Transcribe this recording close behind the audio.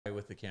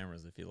with the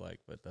cameras if you like,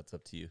 but that's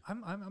up to you.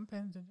 I'm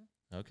paying attention.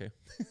 Okay.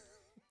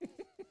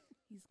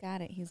 He's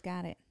got it. He's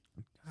got it.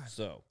 God,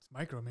 So it's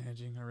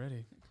micromanaging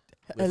already.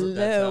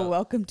 Hello,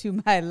 welcome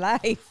to my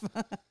life.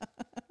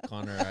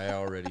 Connor, I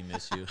already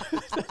miss you.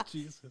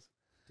 Jesus.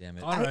 Damn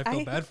it. Connor, I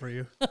feel bad for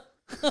you.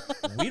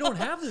 We don't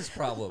have this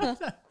problem.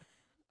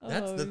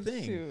 That's the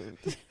thing.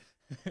 Shoot.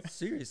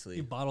 Seriously.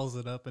 He bottles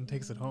it up and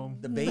takes it home.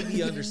 The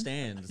baby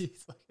understands.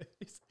 He's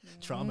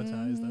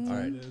traumatized. That's All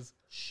what right. it is.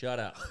 Shut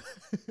up.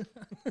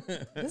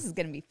 This is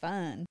going to be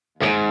fun.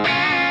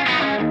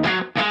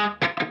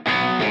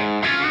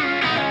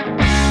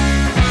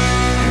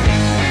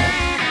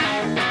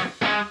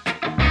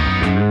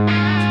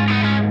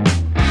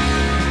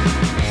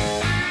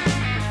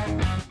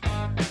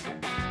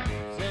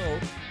 So,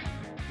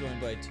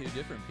 joined by two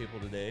different people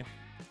today.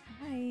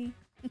 Hi.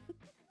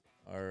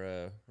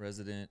 Our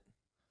resident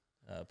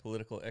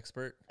political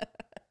expert,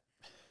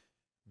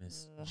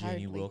 Miss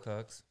Janie Hardly.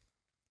 Wilcox.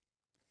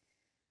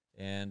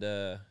 And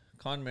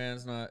Con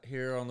Man's not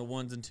here on the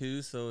ones and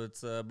twos, so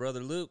it's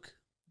Brother Luke.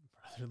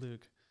 Brother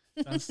Luke.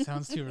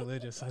 Sounds too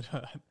religious. I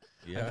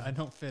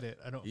don't fit it.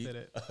 I don't fit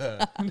it.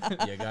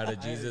 You got a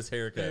Jesus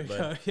haircut,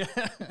 but Yeah.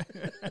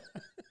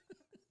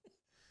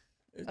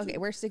 Okay,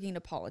 we're sticking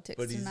to politics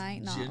But he's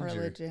tonight, not ginger.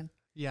 religion.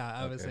 Yeah,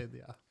 I would Okay. say,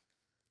 yeah.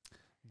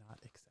 Not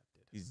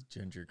accepted. he's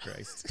Ginger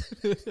Christ.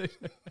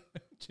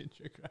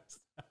 Ginger Christ.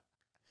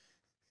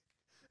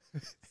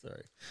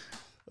 Sorry.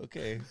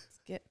 Okay. Let's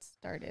get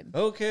started.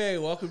 Okay,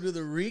 welcome to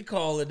the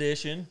recall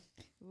edition.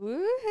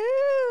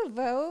 Woohoo!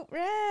 Vote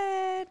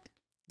red.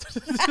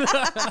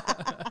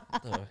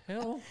 The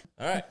hell?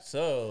 All right,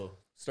 so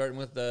starting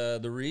with the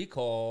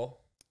recall.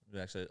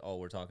 Actually, all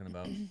we're talking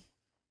about.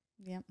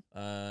 Yep.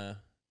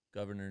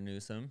 Governor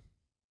Newsome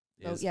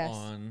Oh, is yes.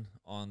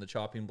 on the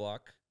chopping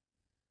block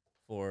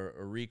for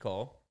a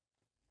recall.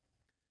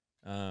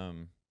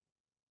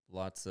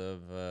 Lots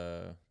of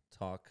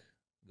talk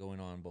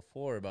going on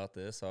before about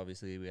this.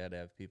 Obviously, we had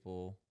to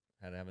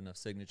have enough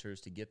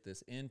signatures to get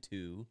this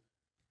into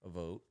a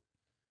vote.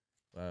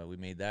 We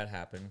made that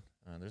happen.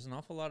 There's an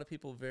awful lot of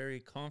people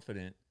very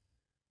confident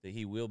that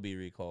he will be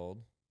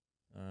recalled.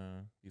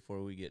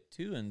 Before we get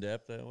too in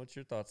depth, what's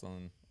your thoughts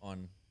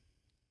on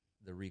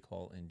the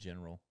recall in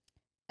general?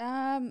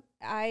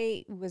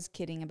 I was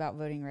kidding about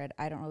voting red.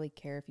 I don't really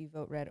care if you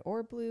vote red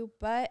or blue,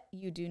 but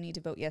you do need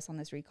to vote yes on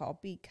this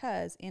recall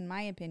because, in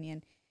my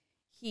opinion,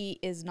 he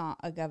is not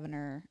a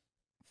governor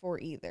for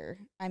either.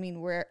 I mean,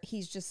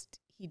 he just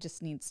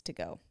needs to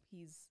go.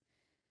 He's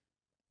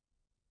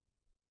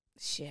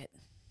shit.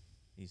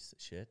 He's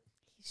shit.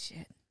 He's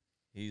shit.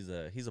 He's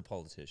a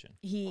politician.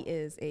 He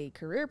is a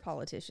career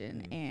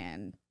politician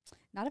and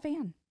not a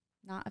fan.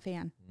 Not a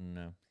fan.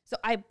 No. So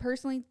I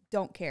personally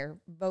don't care.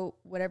 Vote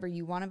whatever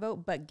you want to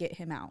vote, but get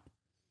him out.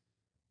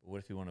 What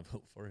if you want to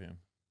vote for him?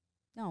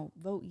 No,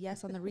 vote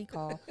yes on the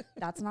recall.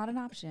 That's not an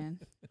option.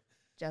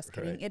 Just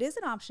kidding. Right. It is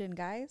an option,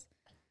 guys.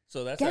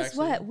 So that's Guess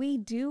actually, what? We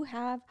do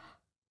have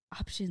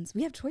options.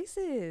 We have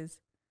choices.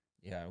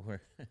 Yeah,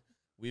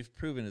 we've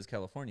proven as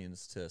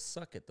Californians to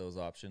suck at those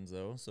options,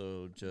 though.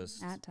 So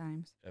just At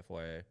times.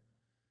 FYI.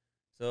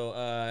 So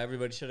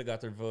everybody should have got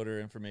their voter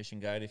information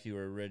guide if you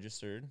were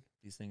registered.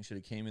 These things should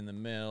have came in the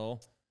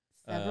mail.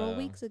 Several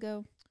weeks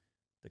ago.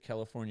 The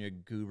California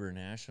Goober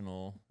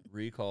National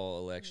recall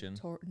election.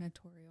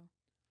 Notorial.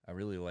 I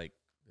really like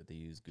that they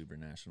use Goober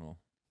National.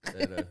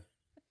 That,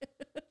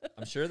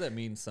 I'm sure that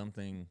means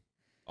something,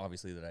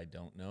 obviously, that I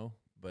don't know,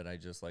 but I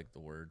just like the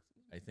word.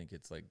 I think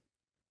it's like,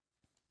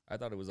 I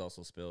thought it was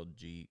also spelled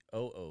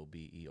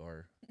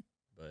Goober,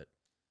 but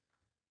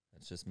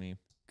that's just me.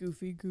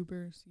 Goofy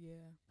goobers,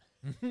 yeah.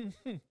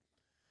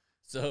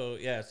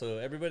 So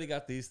everybody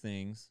got these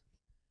things.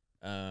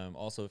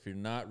 Also, if you're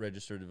not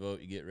registered to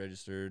vote, you get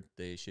registered.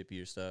 They ship you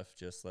your stuff,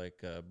 just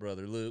like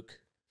Brother Luke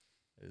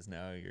is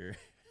now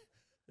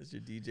that's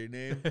your DJ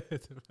name.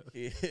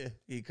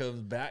 He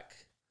comes back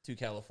to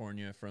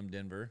California from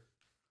Denver.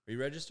 Are you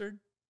registered?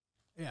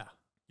 Yeah.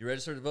 You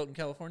registered to vote in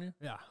California?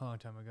 Yeah, a long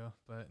time ago.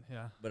 But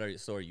yeah. But are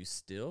you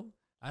still?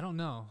 I don't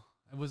know.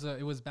 It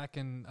was back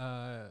in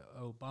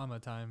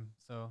Obama time,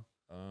 so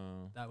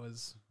that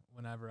was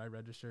whenever I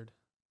registered.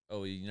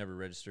 Oh, you never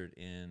registered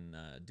in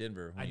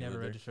Denver. I never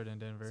registered in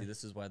Denver. See,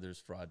 this is why there's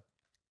fraud.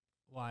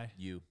 Why?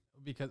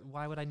 Because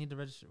why would I need to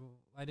register?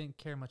 I didn't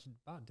care much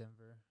about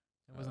Denver.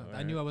 It wasn't. I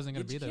right. knew I wasn't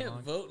going to be there You long.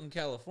 can't vote in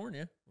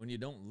California when you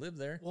don't live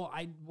there. Well,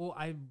 I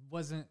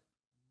wasn't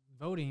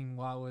voting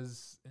while I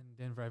was in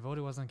Denver. I voted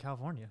while I was in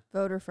California.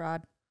 Voter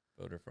fraud.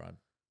 Voter fraud.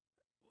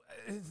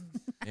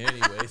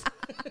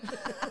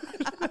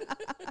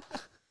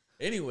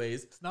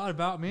 Anyways. It's not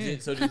about me.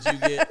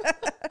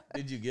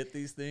 Did you get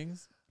these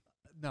things?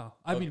 No,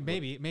 I mean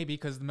maybe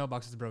because the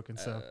mailbox is broken.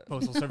 So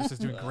Postal Service is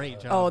doing a great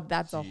job. Oh,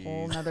 that's a Jeez.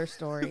 whole nother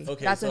story.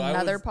 Okay, that's so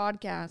another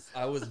podcast.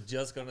 I was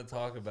just going to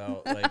talk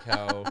about like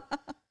how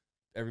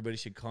everybody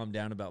should calm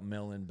down about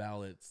mail-in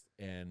ballots,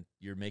 and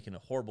you're making a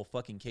horrible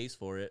fucking case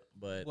for it.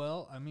 But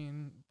Well, I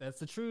mean that's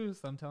the truth.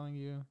 I'm telling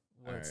you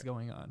what's right.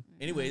 going on.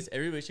 anyways,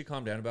 everybody should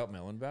calm down about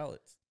mail-in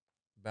ballots.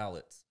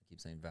 Ballots. I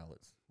keep saying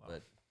ballots, Wow.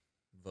 but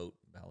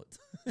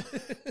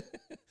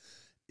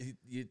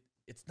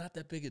It's not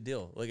that big a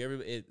deal. Like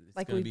it's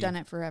like we've done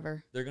it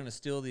forever. They're gonna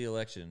steal the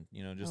election,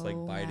 just like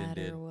Biden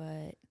did.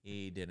 What?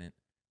 He didn't.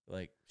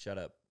 Like, shut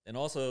up. And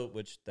also,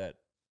 which that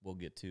we'll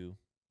get to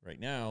right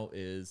now,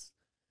 is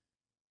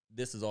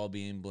this is all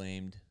being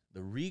blamed.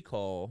 The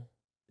recall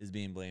is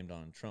being blamed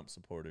on Trump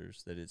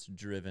supporters, that it's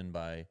driven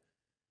by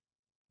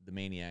the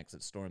maniacs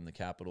that stormed the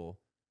Capitol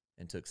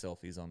and took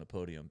selfies on the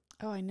podium.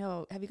 Oh, I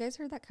know. Have you guys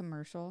heard that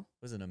commercial?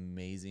 It was an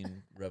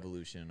amazing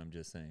revolution. I'm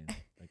just saying.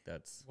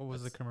 Like, What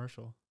was the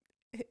commercial?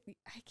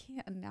 I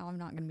can't now. I'm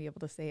not going to be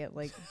able to say it.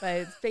 Like, but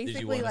it's basically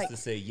Did you want like us to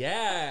say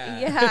yeah?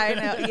 Yeah, I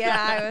know.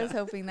 Yeah, I was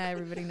hoping that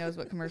everybody knows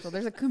what commercial.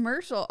 There's a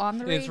commercial on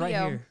the radio. It's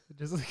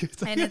right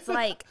here. And it's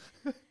like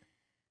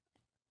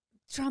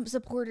Trump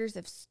supporters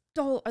have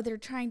stole, or they're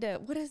trying to.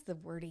 What is the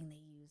wording they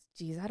use?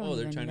 Jeez, I don't even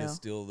know. They're trying to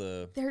steal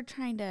the. They're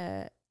trying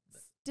to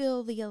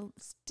steal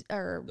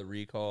the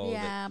recall.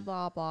 Yeah,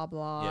 blah blah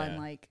blah, Yeah. and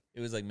like It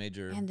was like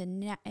major.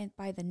 and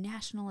by the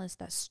nationalists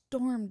that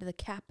stormed the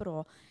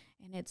Capitol.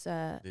 And it's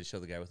Did it show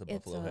the guy with the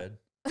buffalo head?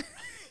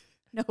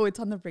 No, it's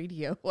on the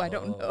radio. I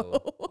don't know.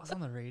 It's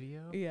on the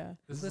radio? Yeah.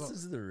 This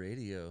is the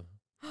radio.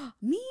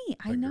 Me,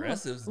 I know.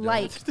 Progressives don't.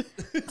 Like,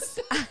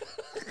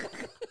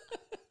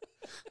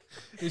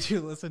 Did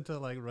you listen to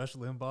like Rush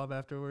Limbaugh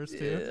afterwards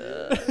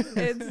too? yeah,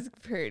 it's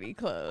pretty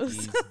close.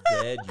 He's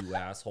dead, you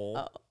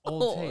asshole.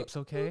 Old tapes,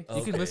 okay?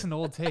 You can listen to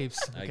old tapes.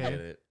 Okay? I get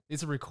it.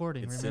 It's a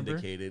recording, It's remember?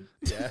 syndicated.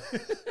 Yeah.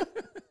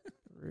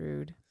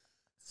 Rude.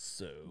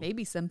 So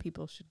Maybe some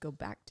people should go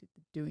back to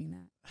doing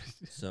that.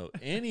 So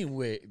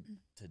anyway,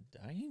 to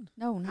dying?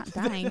 No, not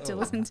dying, to Oh.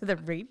 listen to the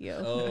radio.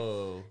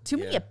 Oh. Too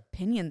many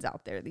opinions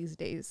out there these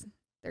days.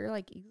 They're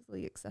like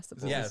easily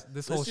accessible. Yeah, This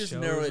let's whole just show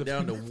narrow is it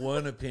down to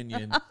one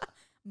opinion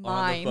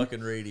Mine. on the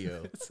fucking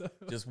radio.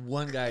 Just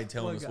one guy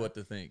telling us guy. what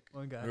to think.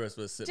 One guy. The rest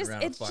of us sitting Just-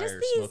 around a it's just fire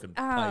these, smoking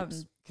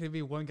pipes. Can it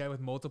be one guy with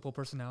multiple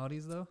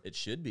personalities though? It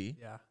should be.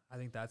 Yeah, I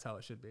think that's how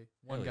it should be.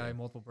 One Hell guy, yeah.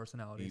 multiple He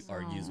personalities.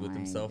 argues Oh with my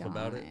himself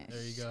about it. gosh.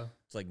 There you go.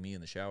 It's like me in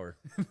the shower.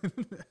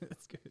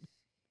 That's good.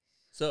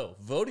 So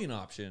voting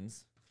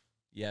options,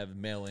 you have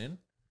mail-in,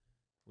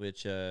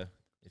 which if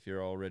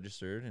you're all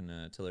registered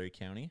in Tulare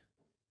County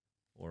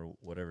or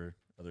whatever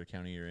other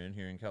county you're in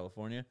here in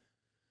California,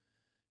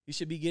 you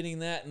should be getting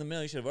that in the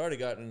mail. You should have already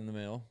gotten it in the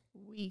mail.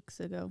 Weeks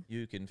ago.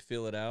 You can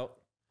fill it out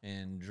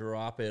and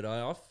drop it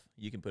off.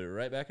 You can put it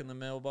right back in the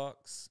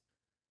mailbox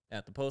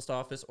at the post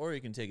office, or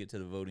you can take it to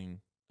the voting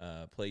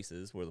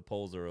places where the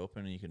polls are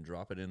open, and you can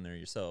drop it in there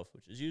yourself,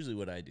 which is usually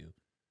what I do.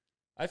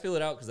 I fill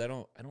it out because I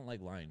don't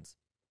like lines.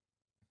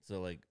 So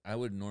like I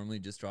would normally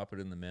just drop it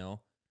in the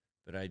mail,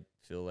 but I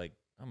feel like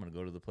I'm gonna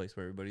go to the place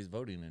where everybody's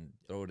voting and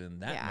throw it in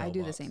that. Yeah, I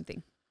do the same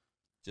thing.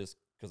 Just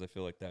because I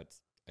feel like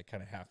I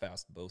kind of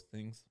half-assed both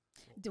things.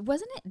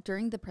 Wasn't it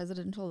during the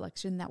presidential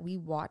election that we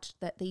watched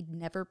that they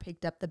never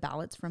picked up the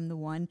ballots from the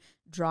one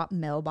drop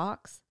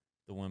mailbox?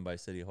 The one by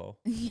City Hall.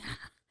 Yeah.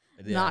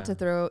 Yeah. Not to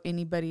throw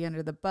anybody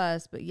under the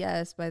bus, but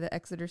yes, by the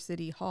Exeter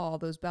City Hall,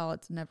 those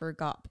ballots never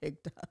got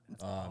picked up.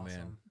 Oh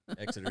man,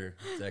 Exeter.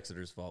 It's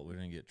Exeter's fault. We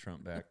didn't get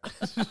Trump back.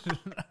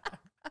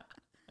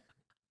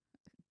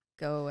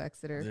 Go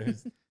Exeter.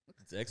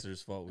 It's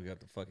Exeter's fault. We got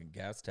the fucking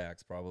gas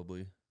tax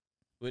probably,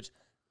 which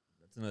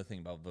that's another thing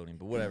about voting.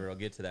 But whatever, I'll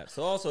get to that.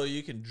 So also,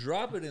 you can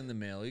drop it in the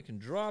mail. You can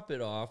drop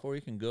it off, or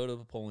you can go to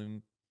the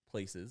polling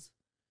places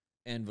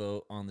and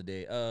vote on the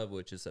day of,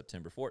 which is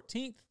September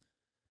 14th,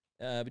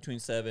 between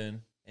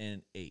 7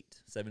 and 8,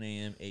 7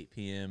 a.m., 8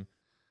 p.m.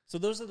 So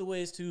those are the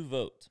ways to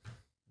vote.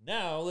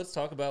 Now let's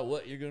talk about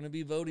what you're going to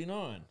be voting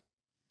on.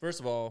 First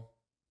of all,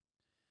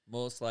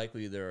 most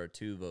likely there are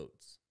 2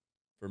 votes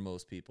for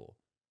most people.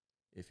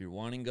 If you're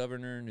wanting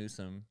Governor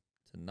Newsome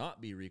to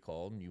not be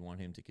recalled and you want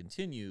him to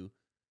continue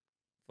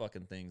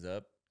fucking things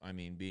up, I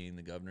mean being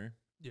the governor,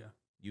 Yeah.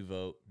 you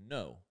vote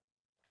no.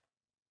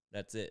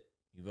 That's it.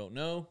 You vote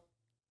no,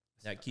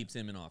 that keeps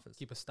him in office.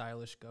 Keep a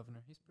stylish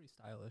governor. He's pretty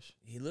stylish.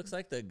 He looks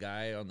like the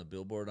guy on the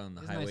billboard on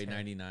the He has Highway nice hair.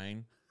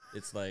 99.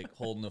 It's like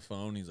holding the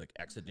phone. He's like,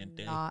 accident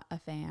day. Not a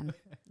fan.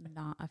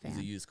 Not a He's a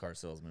fan. used car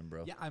salesman,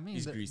 bro. Yeah, I mean,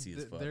 He's greasy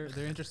as fuck.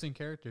 They're interesting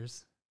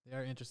characters. They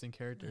are interesting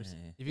characters.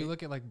 Eh. If you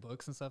look at like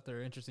books and stuff,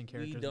 they're interesting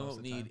characters. We most don't of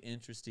the need time.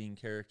 interesting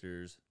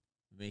characters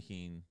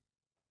making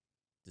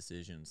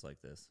decisions like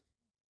this.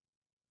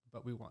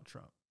 But we want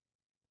Trump.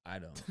 I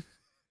don't.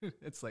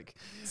 It's like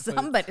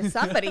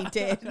Somebody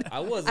did.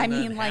 I wasn't. I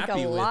mean, like a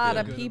unhappy with lot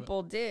him. of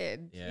people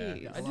did. Yeah,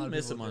 Jeez. I A lot do of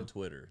miss people him on do.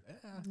 Twitter.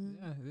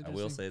 yeah, I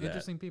will say that.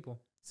 Interesting people.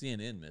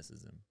 CNN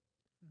misses him.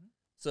 Mhm.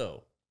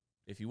 So,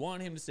 if you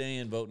want him to stay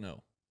in, vote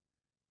no.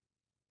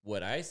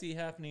 What I see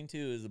happening too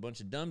is a bunch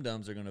of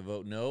dum-dums are going to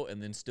vote no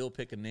and then still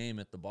pick a name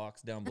at the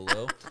box down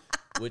below,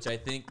 which I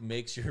think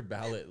makes your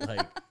ballot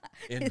like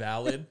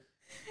invalid.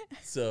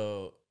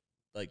 So,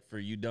 like for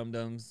you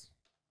dum-dums,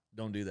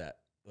 don't do that.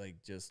 Like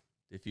just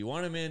if you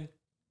want him in,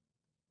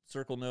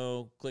 circle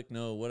no, click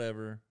no,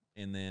 whatever.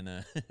 And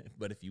then,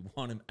 but if you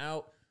want him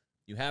out,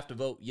 you have to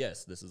vote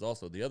yes. This is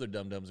also the other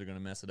dum-dums are going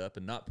to mess it up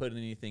and not put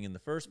anything in the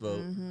first vote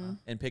Mhm.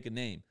 and pick a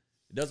name.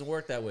 It doesn't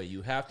work that way.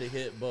 You have to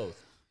hit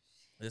both.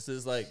 This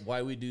is like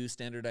why we do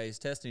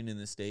standardized testing in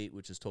the state,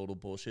 which is total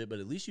bullshit, but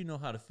at least you know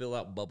how to fill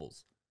out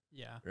bubbles.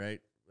 Yeah.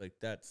 Right? Like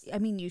that's... I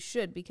mean, you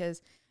should,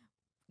 because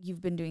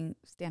you've been doing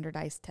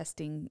standardized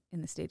testing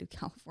in the state of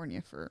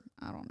California for,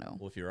 I don't know.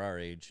 Well, if you're our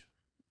age,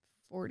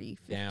 40,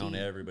 50, down,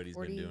 everybody's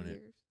been doing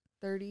years, it.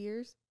 30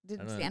 years.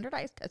 Did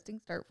standardized testing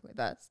start with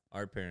us?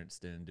 Our parents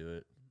didn't do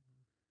it.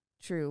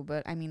 True,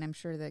 but I mean, I'm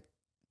sure that,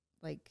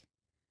 like...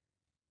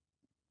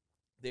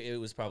 It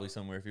was probably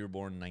somewhere, if you were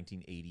born in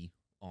 1980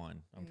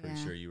 on, I'm pretty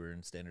Yeah. sure you were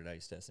in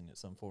standardized testing at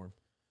some form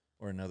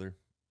or another.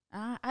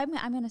 I'm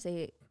going to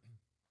say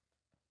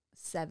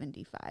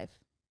 75.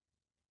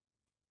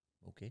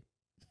 Okay.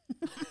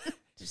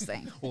 Just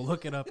saying. We'll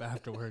look it up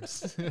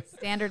afterwards.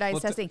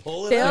 Standardized testing.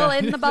 pull it Fill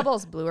up. in the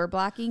bubbles. Blue or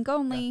black ink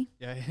only.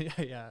 Yeah.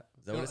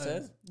 Is that what it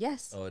says?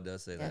 Yes. Oh, it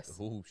does say Yes.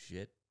 that. Oh,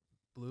 shit.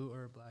 Blue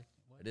or black?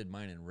 I What? did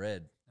mine in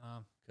red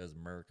because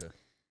America.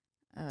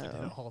 I did it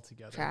Oh, all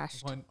together.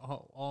 trashed.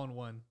 All in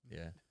one.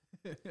 Yeah.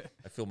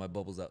 I fill my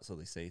bubbles out so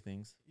they say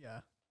things.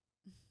 Yeah.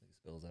 It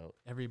spells out.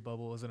 Every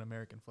bubble is an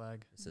American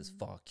flag. It says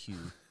fuck you.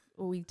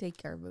 we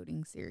take our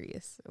voting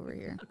serious over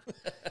here.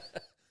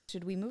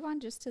 Should we move on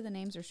just to the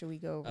names, or should we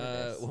go over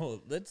this?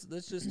 Well, let's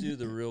just do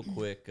the real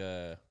quick.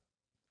 Well,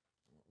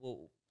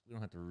 we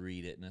don't have to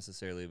read it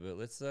necessarily, but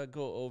let's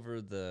go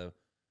over the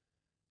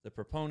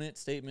proponent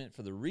statement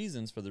for the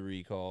reasons for the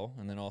recall,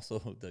 and then also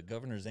the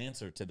governor's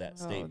answer to that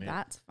statement.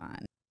 That's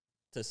fun.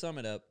 To sum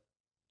it up,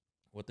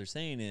 what they're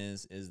saying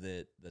is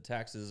that the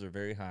taxes are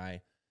very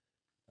high.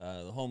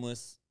 The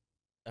homeless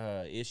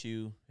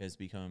issue has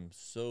become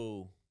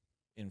so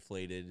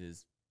inflated,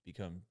 has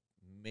become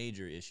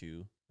major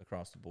issue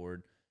across the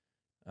board.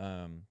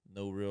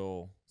 No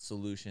real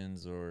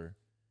solutions or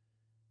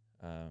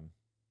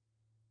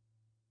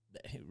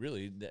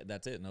really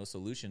that's it. No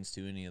solutions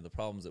to any of the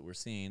problems that we're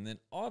seeing. Then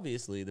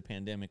obviously the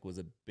pandemic was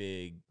a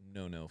big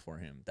no-no for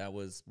him. That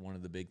was one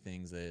of the big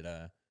things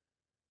that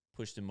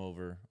pushed him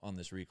over on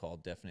this recall.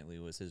 Definitely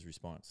was his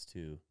response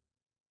to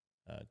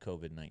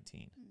COVID-19.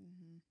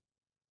 Mm-hmm.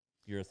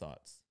 Your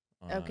thoughts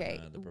on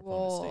the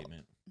proponent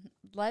statement?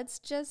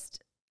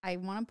 I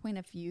want to point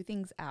a few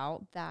things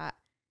out that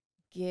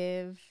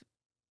give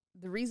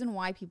the reason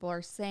why people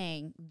are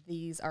saying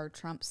these are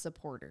Trump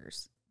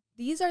supporters.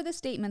 These are the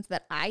statements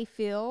that I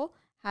feel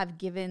have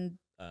given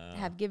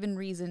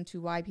reason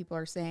to why people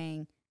are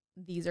saying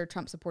these are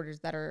Trump supporters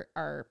that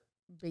are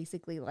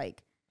basically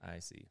like, I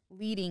see,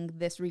 leading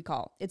this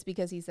recall. It's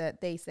because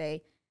they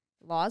say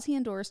laws he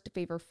endorsed to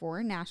favor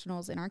foreign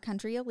nationals in our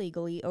country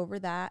illegally over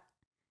that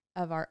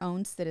of our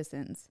own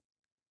citizens.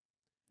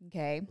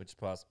 Okay. Which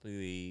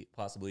possibly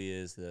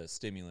is the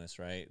stimulus,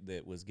 right,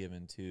 that was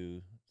given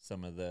to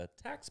some of the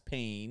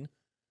tax-paying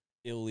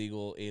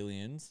illegal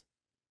aliens,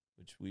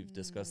 which we've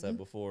discussed that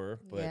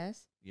before. But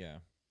yes. Yeah.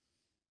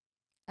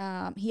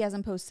 He has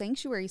imposed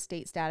sanctuary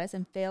state status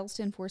and fails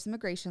to enforce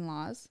immigration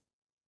laws.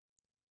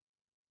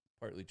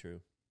 Partly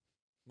true.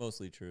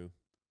 Mostly true.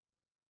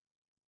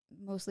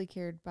 Mostly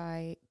cared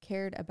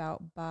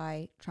about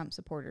by Trump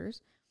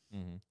supporters.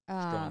 Mm-hmm.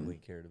 Strongly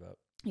cared about.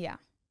 Yeah.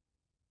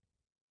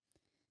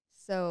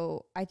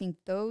 So I think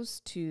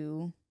those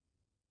two.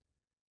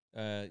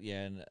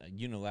 And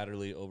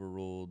unilaterally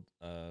overruled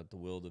the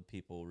will of the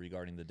people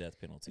regarding the death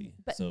penalty.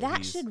 But so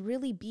that should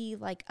really be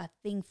like a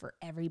thing for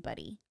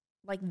everybody.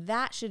 Like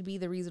that should be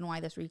the reason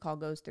why this recall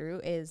goes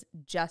through, is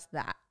just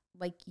that.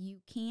 Like you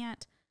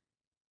can't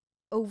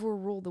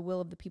overrule the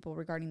will of the people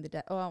regarding the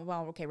death. Oh,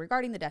 well, okay,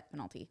 regarding the death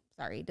penalty.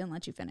 Sorry, didn't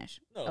let you finish.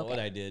 No, okay. What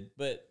I did,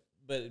 but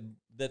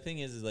the thing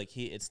is like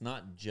it's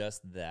not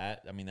just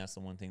that. I mean, that's the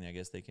one thing that I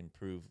guess they can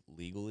prove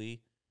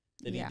legally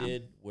that he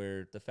did,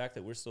 where the fact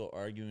that we're still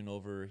arguing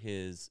over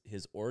his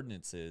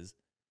ordinances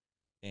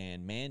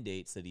and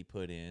mandates that he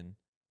put in,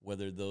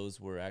 whether those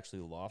were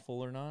actually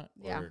lawful or not,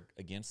 or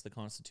against the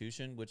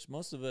Constitution, which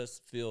most of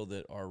us feel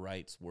that our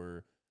rights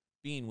were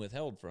being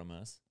withheld from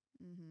us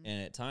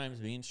and at times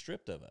being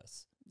stripped of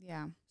us.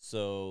 Yeah.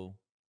 So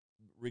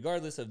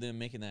regardless of them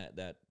making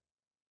that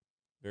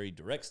very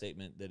direct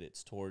statement that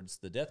it's towards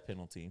the death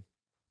penalty,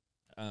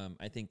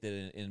 I think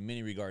that in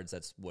many regards,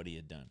 that's what he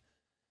had done.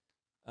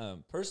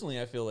 Personally,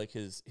 I feel like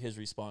his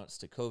response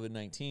to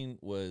COVID-19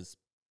 was,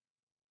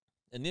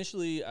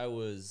 initially I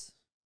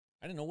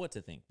didn't know what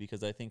to think,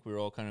 because I think we were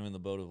all kind of in the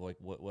boat of like,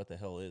 what the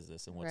hell is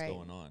this and what's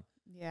going on?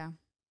 Yeah.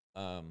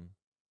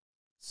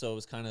 So I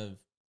was kind of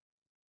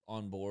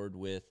on board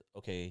with,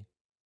 okay,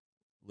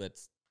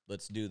 let's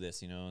do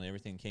this, and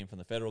everything came from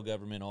the federal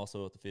government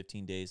also at the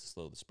 15 days to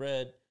slow the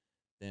spread.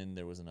 Then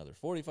there was another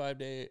 45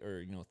 days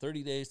or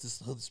 30 days to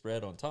slow the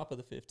spread on top of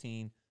the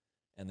 15.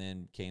 And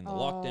then came the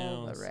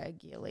lockdowns, the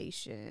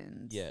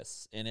regulations.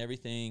 Yes, and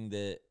everything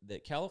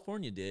that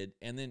California did.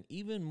 And then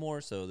even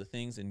more so, the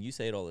things, and you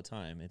say it all the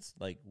time, it's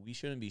like we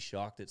shouldn't be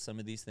shocked at some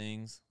of these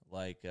things,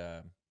 like,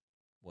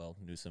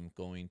 Newsome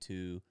going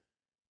to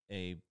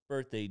a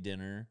birthday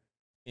dinner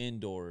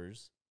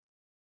indoors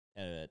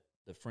at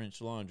the French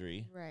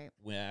Laundry. Right.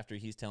 After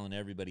he's telling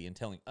everybody and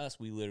telling us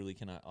we literally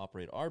cannot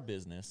operate our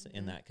business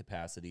in that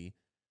capacity.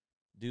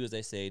 Do as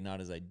I say, not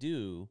as I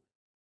do.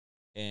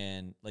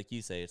 And like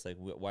you say, it's like,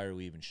 why are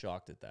we even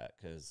shocked at that?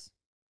 Because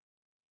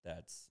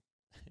that's,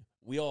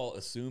 we all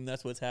assume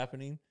that's what's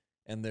happening.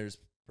 And there's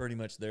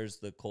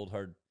the cold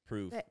hard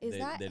proof that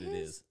it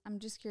is. I'm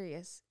just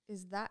curious.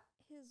 Is that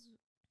his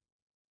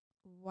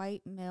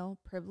white male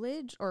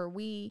privilege, or are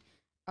we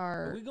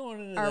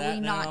going into are that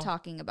we now? not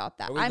talking about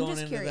that? I'm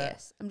just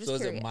curious. So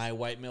is it my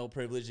white male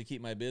privilege to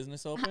keep my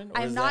business open? Or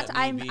I'm not.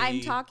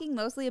 I'm talking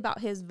mostly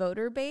about his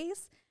voter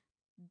base.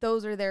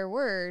 Those are their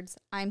words.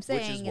 I'm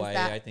saying which is why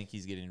I think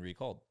he's getting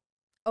recalled.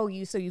 Oh,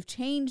 so you've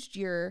changed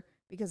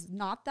because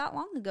not that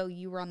long ago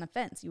you were on the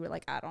fence. You were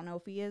like, I don't know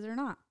if he is or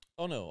not.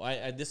 Oh no!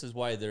 This is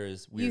why you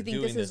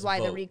think this is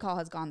why the recall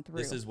has gone through?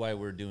 This is why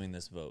we're doing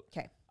this vote.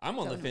 Okay, I'm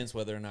on the fence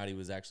whether or not he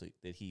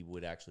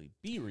would actually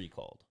be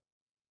recalled.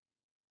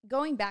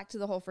 Going back to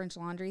the whole French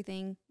Laundry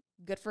thing,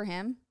 good for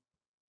him.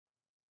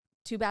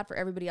 Too bad for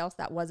everybody else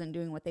that wasn't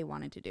doing what they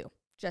wanted to do.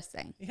 Just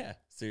saying. Yeah,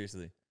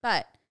 seriously.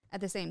 But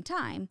at the same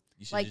time,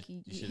 you should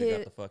have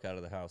got the fuck out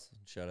of the house and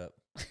shut up.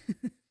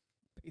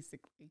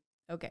 Basically.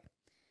 Okay.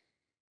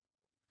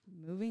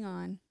 Moving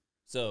on.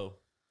 So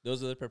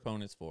those are the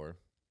proponents for,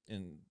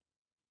 and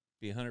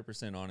be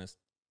 100% honest.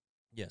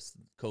 Yes,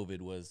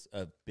 COVID was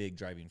a big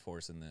driving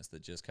force in this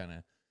that just kind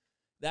of,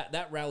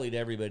 that rallied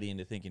everybody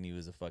into thinking he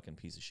was a fucking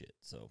piece of shit.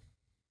 So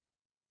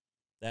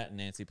that and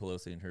Nancy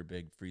Pelosi and her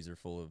big freezer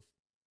full of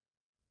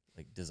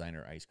like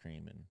designer ice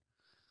cream and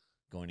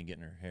going and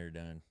getting her hair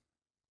done.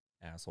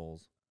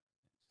 Assholes.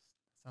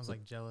 Sounds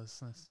like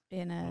jealousness.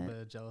 A little bit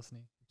of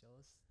jealousy.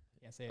 Jealous?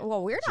 Can't say it.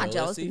 Well, we're not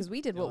jealous because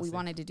we did what we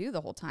wanted to do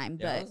the whole time.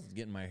 Yeah, but I was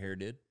getting my hair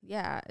did.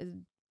 Yeah,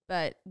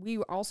 but we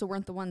also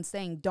weren't the ones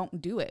saying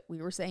don't do it.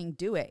 We were saying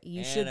do it.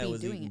 You should be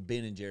doing it.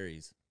 Ben and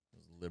Jerry's,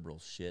 those liberal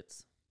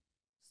shits,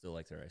 still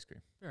like their ice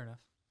cream. Fair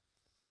enough.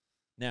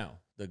 Now,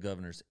 the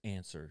governor's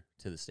answer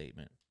to the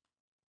statement.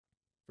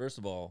 First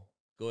of all,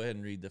 go ahead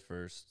and read the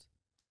first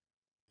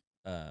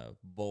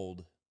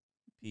bold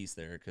piece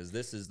there, because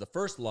this is the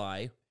first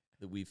lie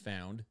that we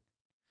found.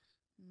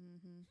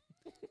 Mm-hmm.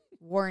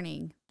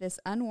 Warning, this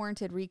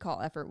unwarranted recall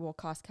effort will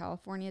cost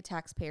California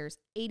taxpayers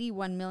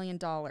 $81 million.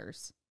 81?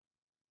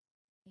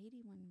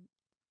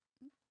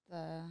 What the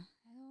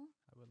hell?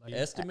 The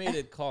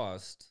estimated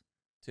cost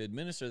to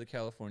administer the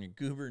California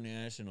Goober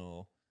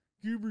National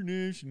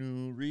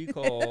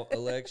recall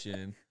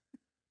election,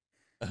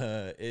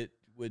 it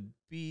would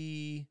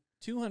be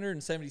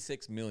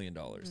 $276 million.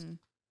 Mm.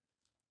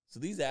 So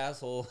these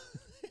assholes...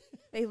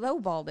 They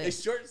lowballed it.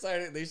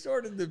 They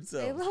shorted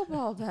themselves. They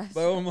lowballed us.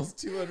 By almost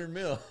 200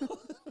 mil. Okay.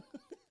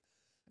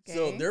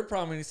 So they're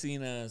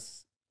promising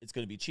us it's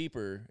going to be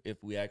cheaper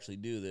if we actually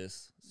do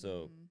this.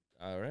 So,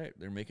 all right.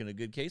 They're making a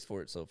good case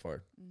for it so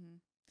far.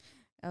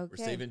 Mm-hmm. Okay.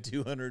 We're saving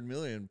 $200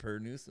 million per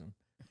Newsome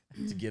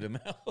to get him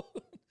out.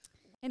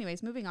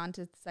 Anyways, moving on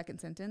to the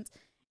second sentence.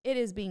 It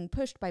is being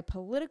pushed by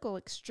political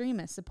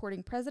extremists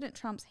supporting President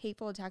Trump's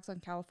hateful attacks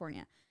on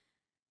California.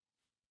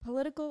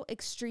 Political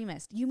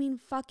extremist. You mean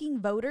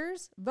fucking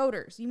voters?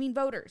 Voters. You mean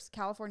voters.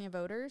 California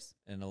voters.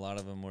 And a lot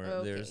of them were,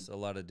 okay. There's a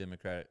lot of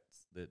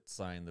Democrats that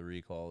signed the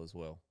recall as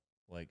well.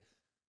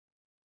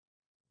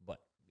 But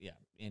yeah,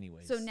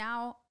 anyways. So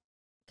now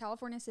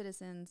California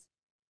citizens,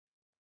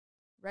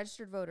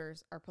 registered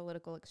voters are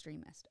political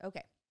extremists.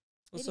 Okay.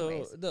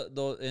 Anyways.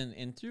 So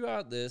and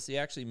throughout this, he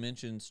actually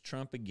mentions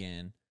Trump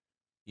again.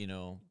 You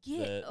know,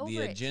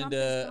 the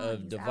agenda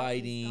of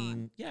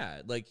dividing.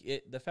 Yeah,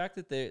 the fact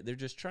that they're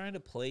just trying to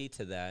play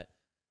to that.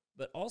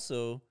 But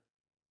also,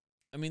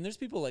 I mean, there's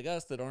people like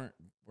us that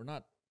we're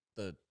not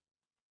the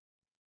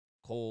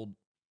cold,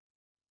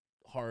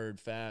 hard,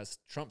 fast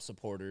Trump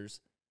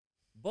supporters.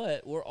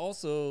 But we're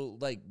also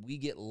we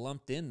get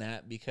lumped in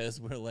that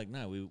because we're like,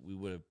 no, we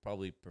would have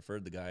probably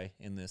preferred the guy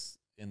in this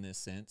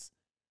sense.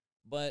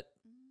 But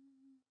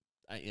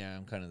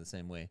I'm kind of the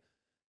same way.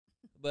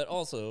 But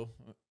also,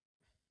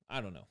 I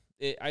don't know.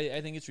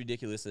 I think it's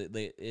ridiculous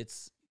that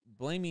it's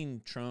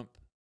blaming Trump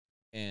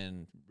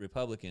and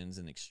Republicans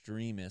and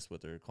extremists,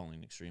 what they're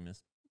calling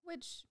extremists,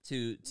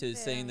 to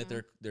saying that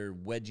they're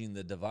wedging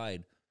the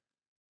divide.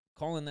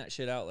 Calling that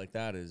shit out like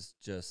that is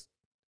just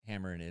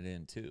hammering it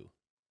in too.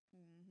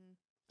 Mm-hmm.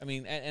 I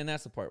mean, and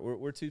that's the part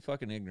we're too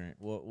fucking ignorant.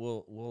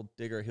 We'll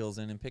dig our heels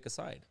in and pick a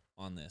side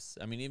on this.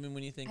 I mean, even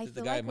when you think that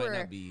the guy might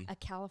not be a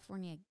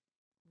California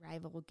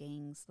rival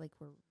gangs,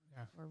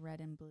 we're red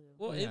and blue.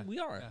 Well, we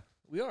are. Yeah.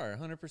 We are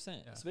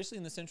 100%, especially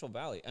in the Central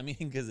Valley. I mean,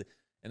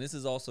 and this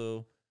is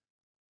also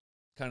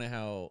kind of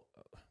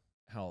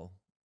how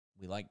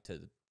we like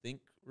to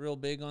think real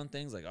big on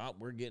things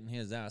we're getting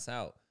his ass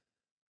out.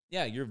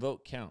 Yeah, your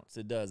vote counts.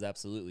 It does,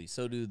 absolutely.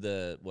 So do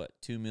the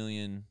 2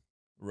 million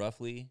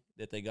roughly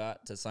that they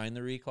got to sign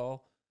the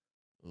recall.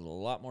 There's a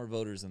lot more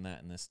voters than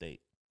that in this state.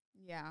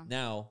 Yeah.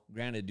 Now,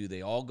 granted, do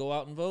they all go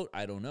out and vote?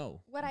 I don't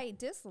know. What I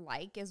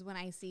dislike is when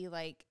I see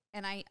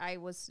and I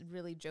was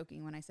really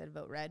joking when I said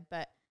vote red,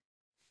 but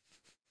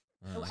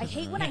I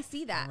hate when I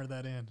see that. Hammer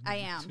that in. I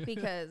am,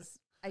 because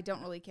I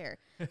don't really care.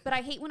 But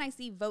I hate when I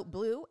see vote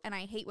blue and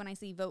I hate when I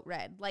see vote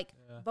red. Like,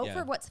 vote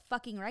for what's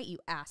fucking right, you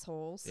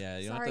assholes. Yeah,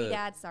 you sorry,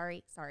 Dad.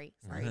 Sorry,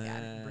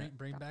 Dad.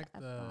 Bring Drop back the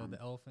the F-bomb.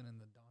 elephant and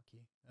the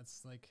donkey.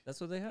 That's like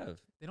That's what they have.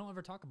 they don't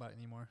ever talk about it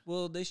anymore.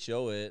 Well, they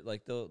show it.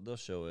 Like they'll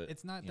show it.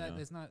 It's not you that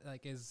know. it's not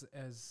like as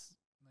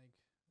like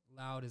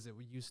loud as it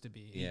used to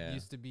be. Yeah. It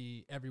used to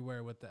be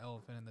everywhere with the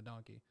elephant and the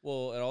donkey.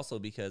 Well, and also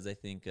because I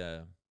think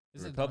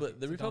It's the a donkey. It's a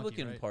donkey,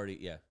 Republican right? Party,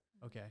 yeah,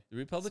 Okay. the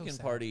Republican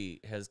sad. Party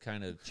has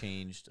kind of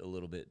changed a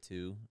little bit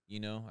too. You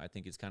know, I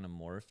think it's kind of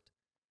morphed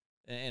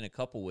in a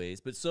couple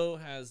ways, but so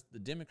has the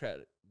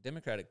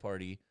Democratic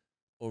Party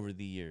over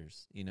the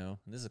years. You know,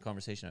 and this is a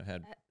conversation I've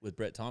had with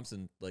Brett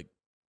Thompson, like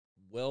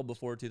well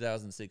before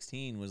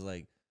 2016. Was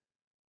like,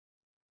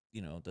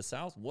 you know, the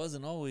South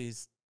wasn't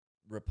always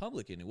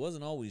Republican. It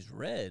wasn't always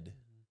red.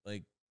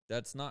 Like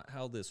that's not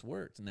how this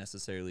works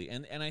necessarily.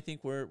 And I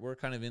think we're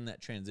kind of in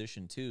that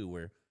transition too,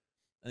 where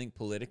I think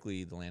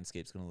politically the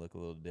landscape's going to look a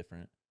little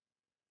different.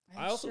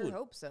 I also sure would-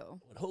 hope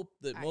so. Would hope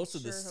that I most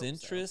of the sure hope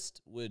so.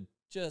 centrists would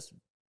just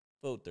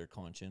vote their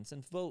conscience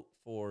and vote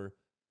for,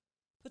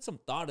 put some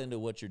thought into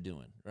what you're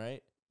doing,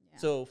 right? Yeah.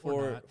 So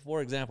Or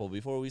for example,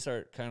 before we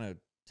start kind of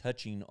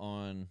touching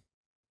on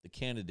the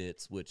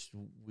candidates, which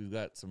we've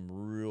got some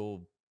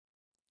real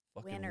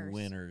fucking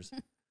winners.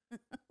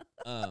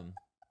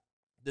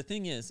 The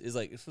thing is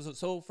like,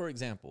 so for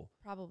example,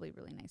 Probably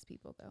really nice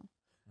people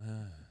though.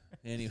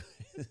 anyway,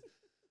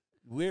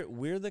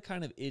 we're the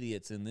kind of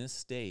idiots in this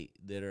state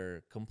that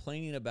are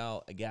complaining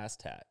about a gas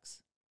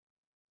tax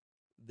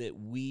that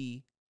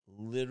we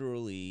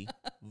literally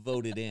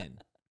voted in.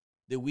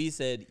 That we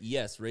said,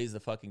 yes, raise the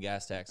fucking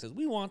gas taxes.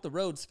 We want the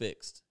roads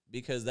fixed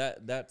because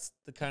that's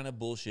the kind of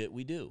bullshit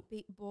we do.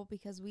 Well,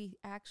 because we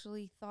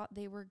actually thought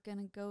they were going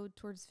to go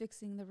towards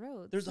fixing the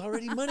roads. There's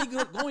already money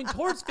going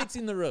towards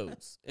fixing the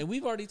roads. And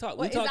we've already talked.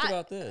 We talked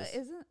about this.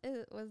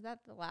 Was that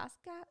the last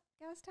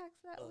gas tax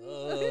that we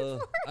voted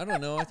for? I don't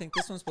know. I think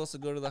this one's supposed to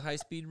go to the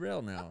high-speed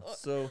rail now.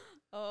 So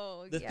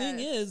the thing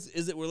is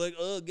that we're like,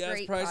 oh, gas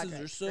Great prices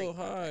project, are so great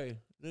high. project.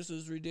 This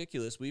is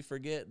ridiculous. We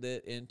forget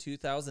that in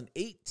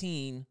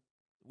 2018,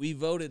 we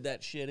voted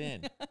that shit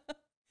in.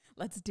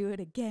 Let's do it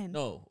again.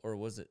 No, or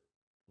was it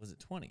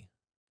 20?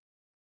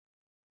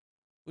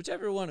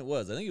 Whichever one it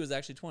was. I think it was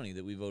actually 20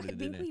 that we I voted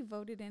think in. we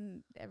voted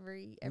in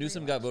every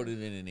Newsome got election.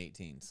 voted in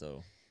 18.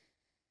 So,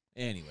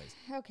 anyways,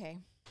 Okay.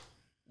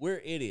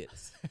 we're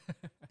idiots.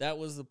 That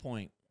was the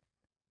point.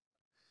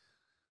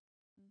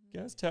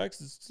 Gas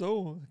price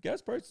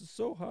is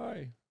so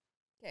high.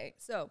 Okay,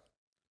 so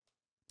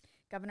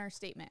governor's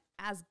statement.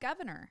 As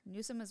governor,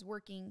 Newsome is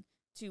working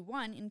to,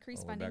 one, increase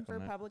Oh, we're funding back on for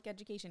that. public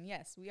education.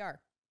 Yes, we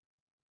are.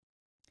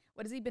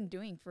 What has he been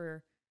doing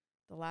for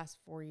the last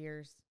 4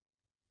 years?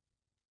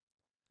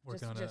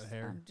 Working on just, a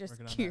hair. I'm just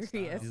working on that curious.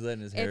 style. He's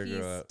letting his hair If he's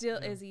grow out. still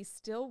Yeah. is he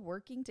still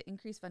working to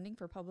increase funding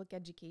for public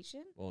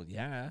education? Well,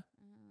 yeah.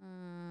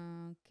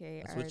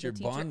 Okay. That's are what the your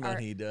bond are-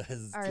 money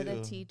does, Are too.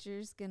 the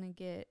teachers gonna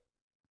get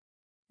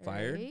a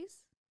Fired?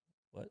 raise?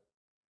 What?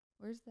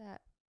 Where's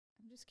that?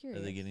 I'm just Are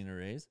curious. they getting a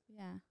raise?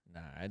 Yeah.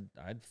 Nah,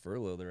 I'd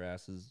furlough their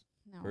asses.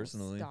 No,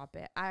 Personally. stop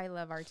it. I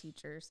love our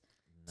teachers.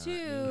 Not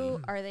Two,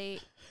 me. are they?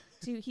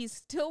 Two, he's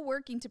still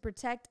working to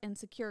protect and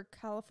secure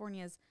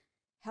California's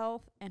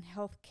health and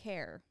health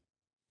care.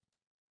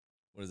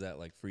 What is that,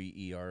 like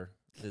free ER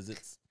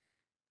visits?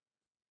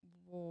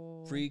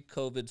 Whoa. Free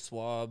COVID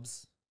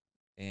swabs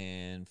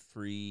and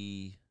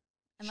free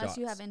Unless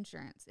you shots. have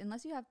insurance.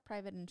 Unless you have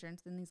private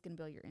insurance, then he's going to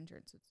bill your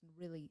insurance. So it's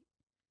really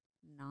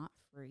not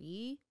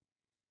free,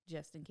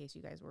 just in case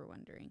you guys were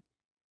wondering.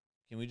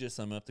 Can we just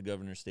sum up the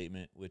governor's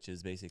statement, which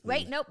is basically...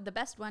 Wait, nope, the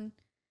best one.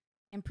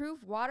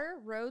 Improve water,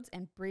 roads,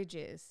 and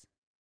bridges.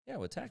 Yeah,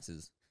 with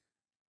taxes.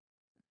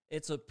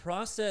 It's a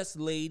process,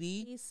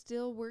 lady. He's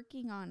still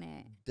working on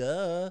it.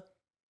 Duh.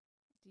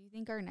 Do you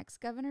think our next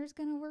governor is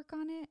going to work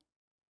on it?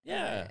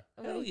 Yeah,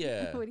 What hell do you-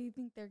 yeah. What do you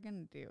think they're going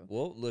to do?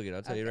 Well, look,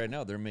 I'll tell you Okay. right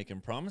now, they're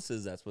making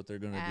promises. That's what they're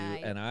going to do,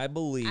 I- and I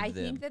believe I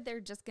them. think that they're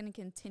just going to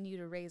continue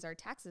to raise our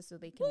taxes so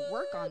they can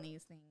work on What?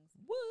 these things.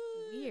 What?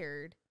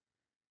 Weird.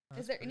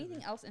 That's Is there crazy.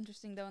 anything else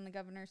interesting, though, in the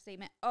governor's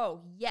statement?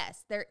 Oh,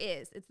 yes, there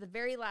is. It's the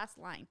very last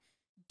line.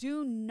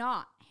 Do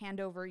not hand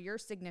over your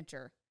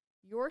signature,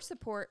 your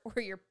support,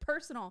 or your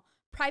personal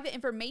private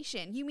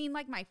information. You mean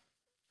like my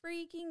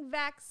freaking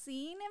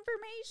vaccine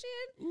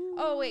information?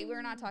 Oh, wait,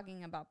 we're not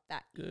talking about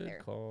that Good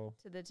either. call.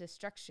 To the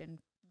destruction,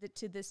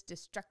 to this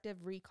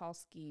destructive recall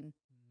scheme.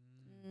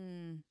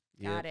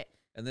 Yep. Got it.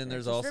 And then So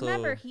there's just also...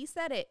 remember, he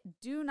said it.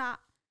 Do not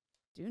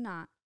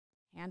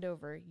hand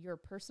over your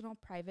personal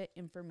private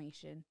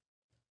information.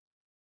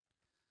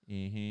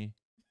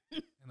 Mm-hmm.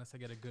 Unless I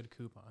get a good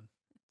coupon.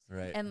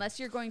 Right. Unless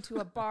you're going to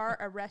a bar,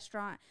 a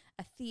restaurant,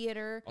 a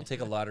theater, I'll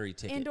take a lottery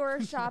ticket. indoor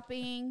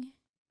shopping,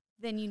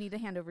 then you need to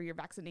hand over your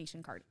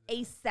vaccination card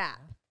ASAP.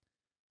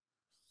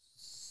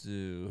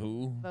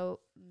 So Vote.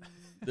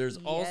 There's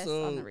yes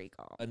also on the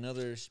recall.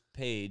 another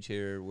page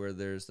here where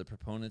there's the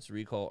proponent's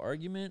recall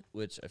argument,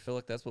 which I feel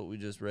like that's what we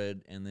just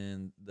read, and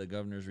then the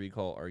governor's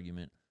recall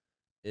argument.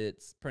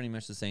 It's pretty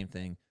much the same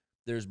thing.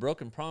 there's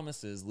broken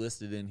promises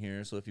listed in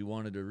here. So if you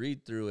wanted to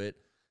read through it,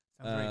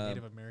 Sounds very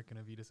Native American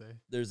of you to say.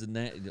 there's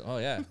oh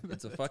yeah,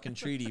 it's a fucking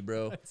treaty,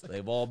 bro.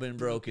 They've all been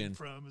broken.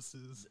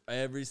 Promises.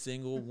 Every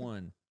single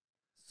one.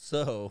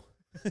 So,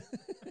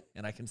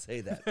 and I can say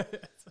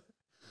that.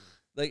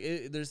 Like,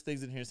 there's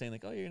things in here saying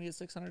like, oh, you're gonna get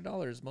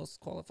 $600. Most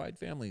qualified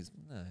families.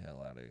 The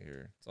hell out of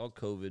here. It's all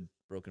COVID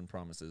broken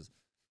promises.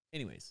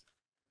 Anyways,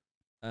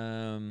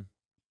 I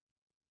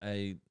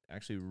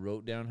actually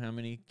wrote down how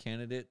many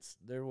candidates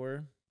there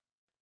were,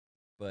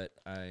 but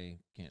I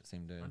can't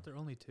seem to. Aren't there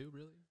only 2,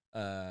 really?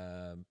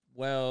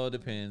 Well, it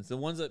depends. The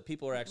ones that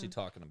people are actually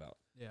talking about.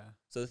 Yeah.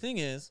 So the thing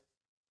is,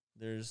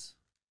 there's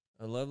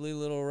a lovely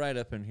little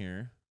write-up in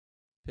here,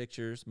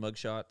 pictures,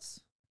 mugshots,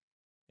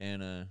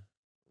 and a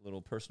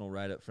little personal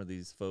write-up for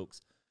these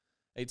folks.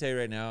 I tell you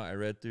right now, I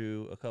read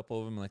through a couple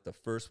of them. Like the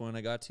first one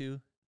I got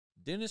to,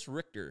 Dennis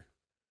Richter.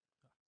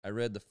 I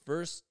read the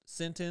first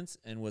sentence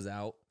and was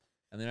out.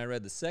 And then I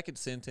read the second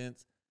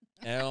sentence,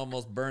 and I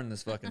almost burned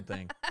this fucking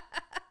thing.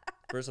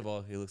 First of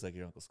all, he looks like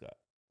your Uncle Scott.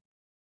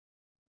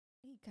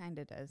 He kind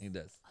of does. He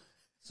does.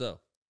 So,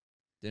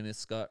 Dennis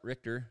Scott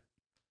Richter.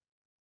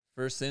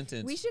 First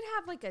sentence. We should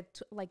have like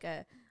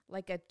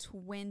a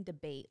twin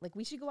debate. Like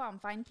we should go out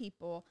and find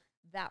people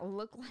that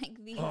look like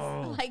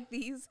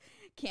these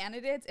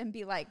candidates and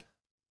be like,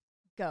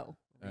 go.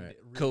 All right.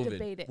 Debate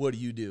COVID. it. What do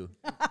you do?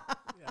 Yeah.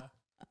 All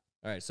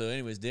right. So,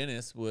 anyways,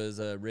 Dennis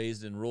was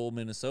raised in rural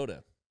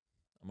Minnesota.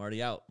 I'm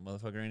already out.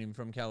 Motherfucker ain't even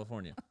from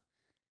California.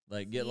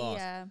 Like, get lost.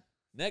 Yeah.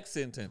 Next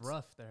sentence.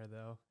 Rough there,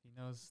 though. He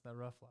knows that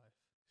rough life.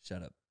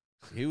 Shut up.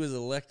 He was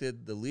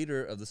elected the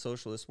leader of the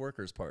Socialist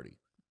Workers' Party.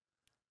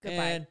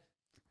 Goodbye. And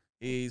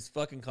he's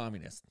fucking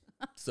communist.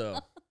 So,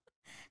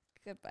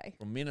 Goodbye.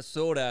 from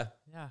Minnesota.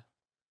 Yeah.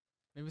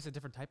 Maybe it's a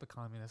different type of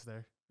communist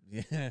there.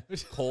 Yeah.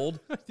 Cold?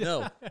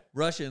 No.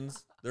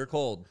 Russians, they're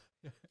cold.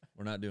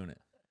 We're not doing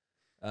it.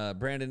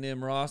 Brandon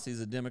M. Ross, he's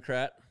a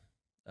Democrat.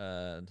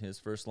 His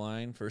first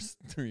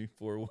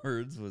 3-4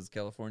 words was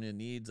California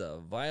needs a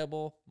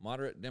viable,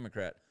 moderate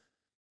Democrat.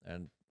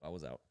 And I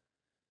was out.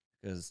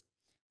 Because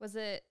Was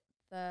it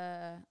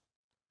the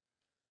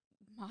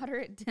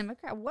moderate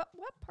Democrat? What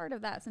part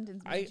of that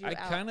sentence made you I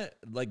out? kind of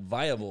like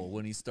viable.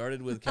 When he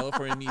started with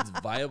California needs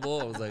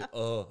viable, I was like,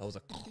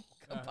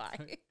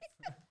 Goodbye.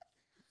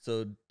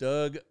 So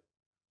Doug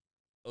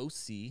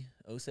Ose, he's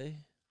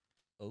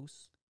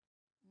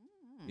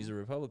a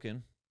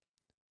Republican.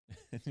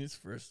 And his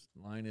first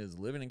line is,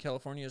 living in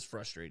California is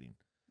frustrating.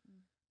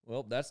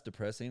 Well, that's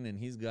depressing. And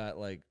he's got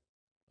like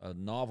a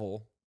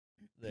novel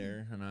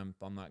there, and I'm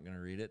not going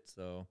to read it.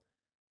 So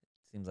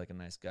seems like a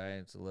nice guy.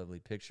 It's a lovely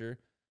picture.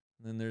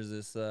 And then there's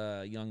this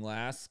young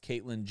lass,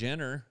 Caitlyn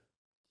Jenner.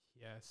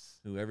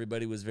 Yes. Who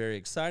everybody was very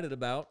excited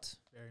about.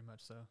 Very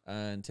much so.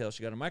 Until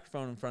she got a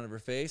microphone in front of her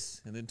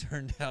face, and then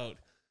turned out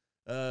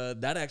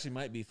that actually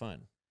might be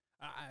fun.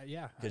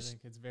 Yeah, I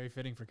think it's very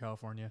fitting for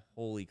California.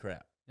 Holy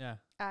crap. Yeah.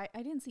 I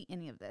didn't see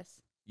any of this.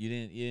 You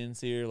didn't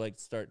see her like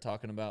start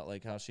talking about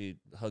like how she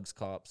hugs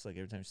cops, like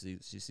every time she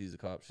sees a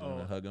cop, she's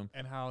gonna hug him,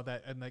 and how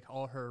like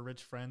all her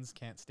rich friends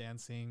can't stand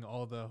seeing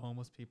all the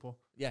homeless people.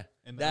 Yeah,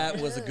 and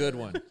that was a good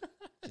one.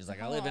 She's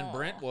like, I live in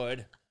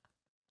Brentwood.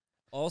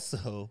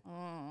 Also,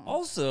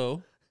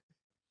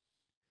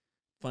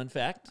 fun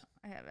fact: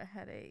 I have a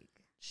headache.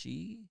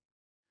 She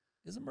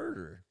is a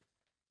murderer.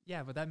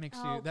 Yeah, but that makes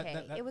you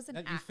okay. It was an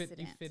accident.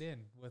 You fit in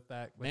with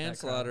that with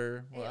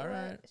manslaughter. That well, all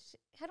right.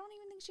 I don't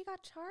even think she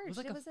got charged.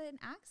 It was an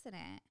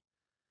accident.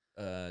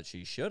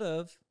 She should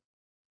have.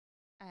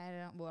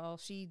 Well,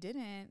 she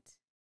didn't.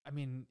 I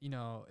mean,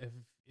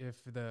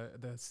 if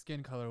the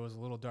skin color was a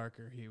little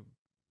darker, he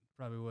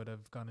probably would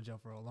have gone to jail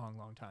for a long,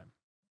 long time.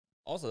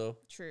 Also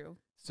true.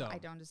 So I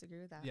don't disagree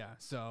with that. Yeah.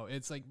 So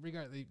it's like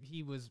regardless,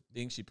 he was. I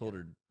think she pulled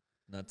her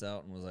nuts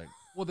out and was like,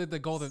 "Well, the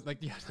golden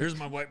here's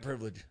my white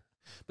privilege.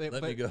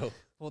 Let me go."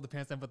 Pull the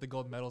pants down, but the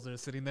gold medals are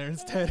sitting there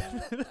instead.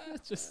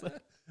 It's just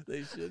like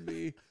they should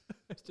be.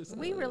 It's just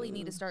we really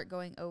need to start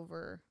going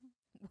over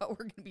what we're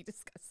going to be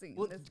discussing.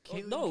 Well,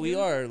 no, we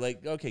are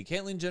like okay.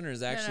 Caitlyn Jenner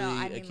is actually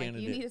I mean, a candidate.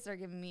 Like, you need to start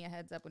giving me a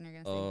heads up when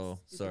you're going to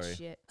say stupid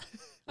shit.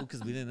 Well,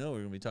 because we didn't know we were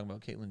going to be talking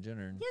about Caitlyn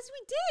Jenner. Yes,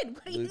 we did.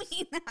 What do you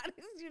mean? How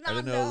did you not I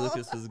didn't know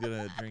Lucas was going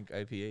to drink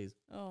IPAs.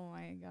 Oh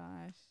my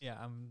gosh. Yeah,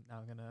 I'm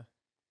now going to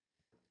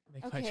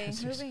make my Okay,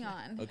 transition. moving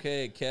on.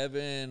 Okay,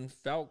 Kevin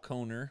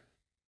Falconer.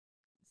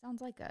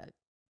 Sounds like a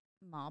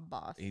mob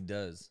boss. He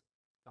does.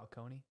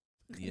 Falcone?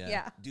 Yeah.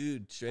 Yeah.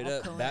 Dude, straight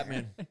Falconer. up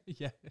Batman.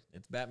 Yeah.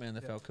 It's Batman,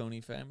 the Falcone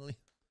family.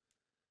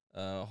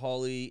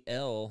 Holly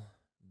L.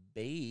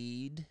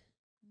 Bade.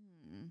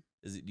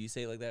 Do you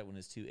say it like that when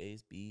it's 2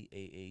 A's?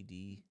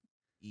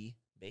 B-A-A-D-E.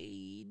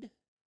 Bade.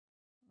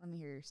 Let me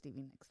hear your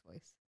Stevie Nicks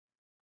voice.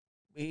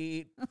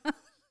 Bade.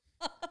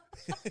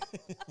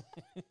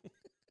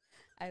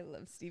 I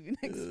love Stevie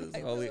Nicks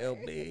voice. Holly L.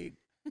 Bade.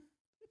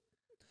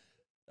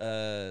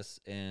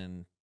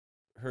 And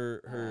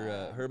her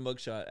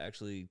mugshot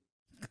actually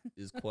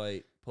is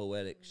quite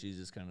poetic. She's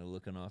just kind of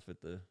looking off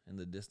in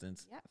the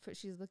distance. Yeah,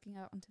 she's looking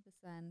out into the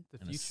sun. The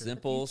And future. a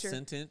simple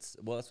sentence.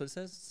 Well, that's what it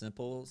says.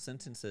 Simple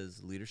sentence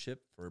says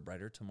leadership for a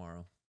brighter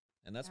tomorrow.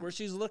 And that's where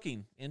she's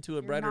looking into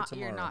a brighter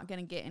tomorrow. You're not going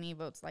to get any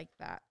votes like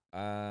that.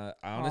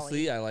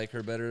 Honestly, I like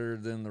her better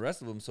than the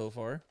rest of them so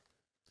far.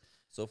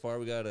 So far,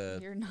 we got a.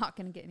 You're not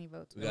going to get any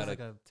votes. It was like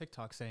a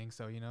TikTok saying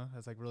so,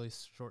 That's like really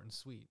short and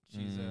sweet.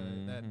 She's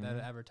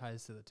that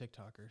advertised to the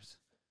TikTokers.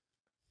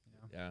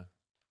 Yeah.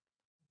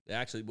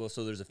 Actually, well,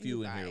 so there's a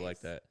few in here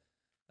like that.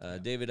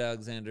 David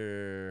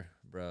Alexander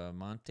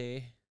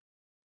Bramonte.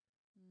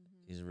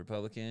 He's a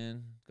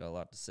Republican. Got a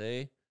lot to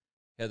say.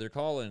 Heather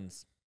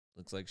Collins.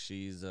 Looks like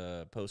she's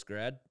a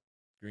post-grad,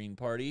 Green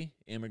Party,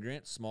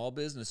 immigrant, small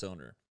business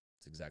owner.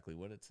 That's exactly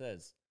what it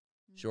says.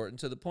 Short and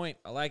to the point.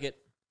 I like it.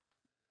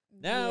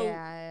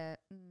 Now,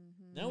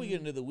 now we get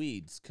into the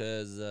weeds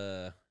because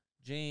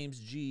James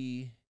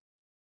G.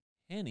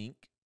 Henning,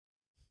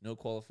 no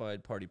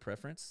qualified party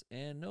preference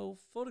and no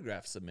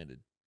photograph submitted.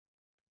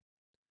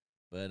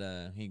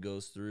 But he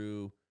goes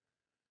through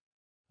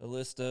a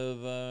list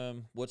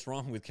of what's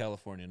wrong with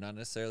California, not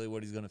necessarily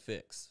what he's going to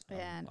fix.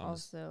 And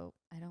also,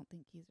 I don't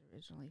think he's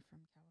originally from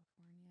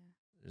California.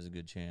 There's a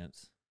good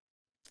chance.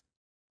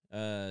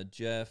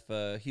 Jeff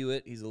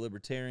Hewitt, he's a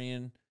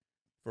libertarian.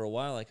 For a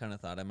while, I kind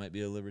of thought I might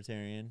be a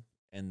libertarian,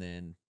 and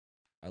then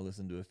I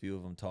listened to a few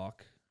of them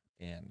talk,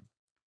 and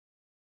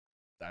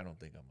I don't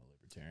think I'm a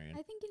libertarian.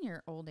 I think in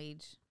your old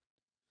age,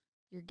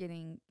 you're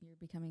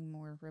becoming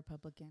more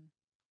Republican.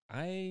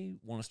 I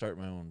want to start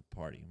my own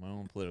party, my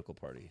own political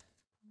party.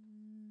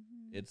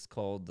 It's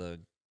called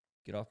the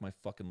Get Off My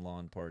Fucking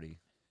Lawn Party.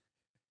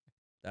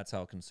 That's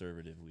how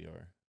conservative we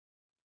are.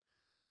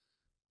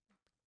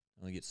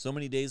 Only get so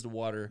many days to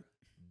water.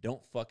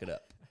 Don't fuck it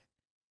up.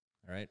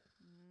 All right?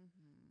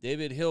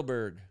 David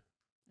Hilberg.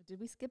 Did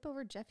we skip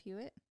over Jeff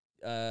Hewitt?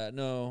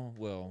 No.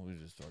 Well, we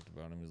just talked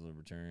about him as a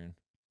libertarian.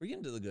 We're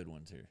getting to the good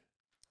ones here.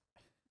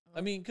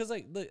 I mean, because,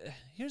 like, look,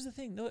 here's the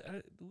thing. No,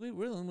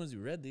 we're the only ones who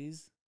read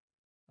these.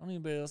 I don't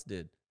think anybody else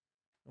did.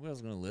 Nobody else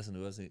is going to listen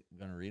to us.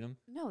 Going to read them.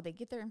 No, they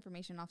get their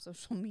information off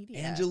social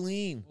media.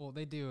 Angeline. Well,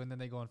 they do, and then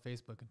they go on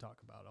Facebook and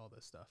talk about all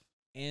this stuff.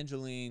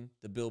 Angeline,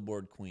 the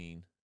Billboard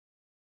Queen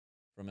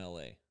from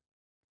L.A.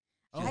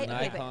 Oh, She's an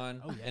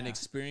icon, an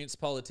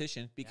experienced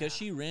politician, because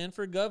she ran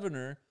for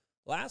governor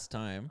last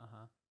time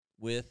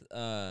with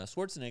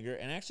Schwarzenegger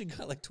and actually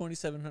got like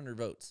 2,700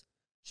 votes.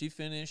 She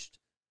finished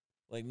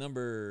like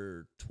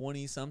number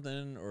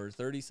 20-something or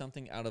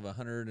 30-something out of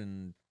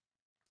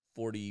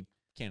 140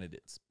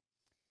 candidates,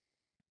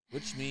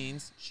 which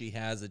means she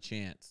has a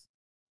chance.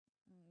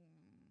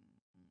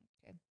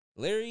 Okay.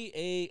 Larry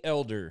A.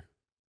 Elder.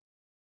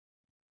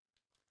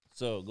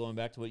 So going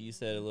back to what you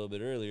said a little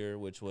bit earlier,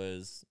 which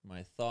was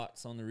my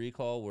thoughts on the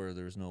recall, where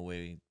there's no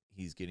way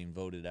he's getting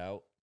voted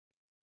out.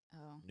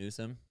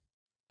 Newsome.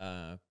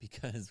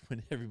 Because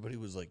when everybody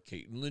was like,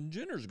 Caitlyn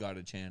Jenner's got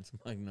a chance, I'm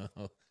like, no,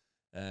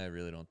 I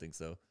really don't think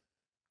so.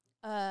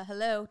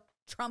 Hello,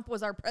 Trump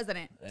was our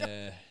president.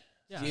 But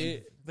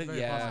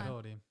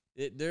possibility.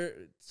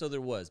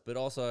 There was, but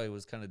also I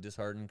was kind of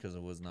disheartened because I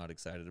was not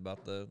excited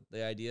about the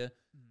idea.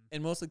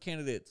 And most of the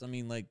candidates, I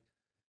mean, like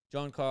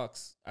John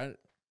Cox, I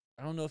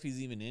don't know if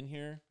he's even in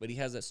here, but he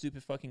has that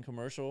stupid fucking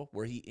commercial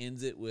where he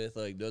ends it with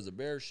like, does a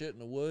bear shit in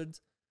the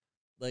woods?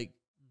 Like,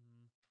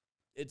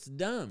 it's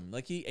dumb.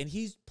 Like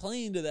he's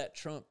playing to that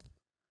Trump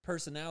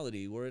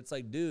personality where it's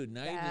like, dude,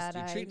 now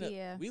you're treating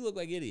it. We look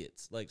like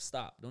idiots. Like,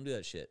 stop. Don't do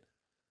that shit.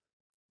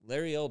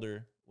 Larry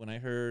Elder, when I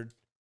heard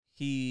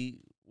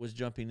he was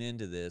jumping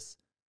into this,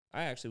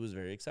 I actually was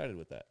very excited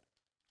with that.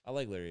 I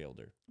like Larry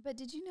Elder. But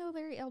did you know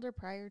Larry Elder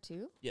prior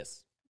to?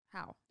 Yes.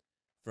 How?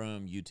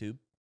 From YouTube.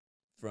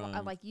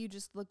 Like you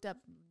just looked up,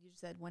 you just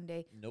said one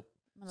day. Nope.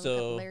 I'm gonna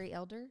look up Larry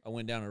Elder. I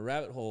went down a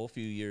rabbit hole a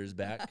few years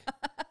back.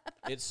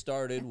 It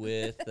started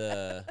with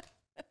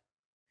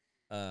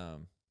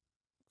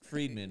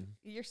Friedman.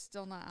 You're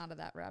still not out of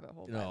that rabbit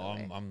hole. No,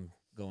 I'm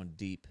going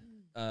deep.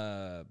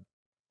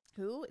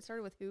 Who? It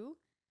started with who?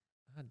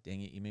 God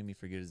dang it! You made me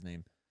forget his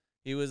name.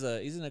 He's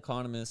an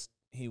economist.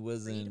 He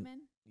was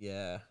Friedman?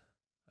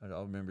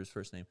 I'll remember his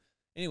first name.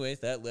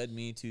 Anyways, that led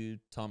me to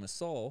Thomas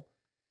Sowell,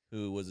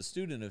 who was a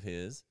student of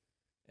his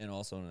and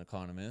also an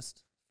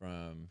economist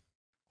from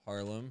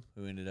Harlem,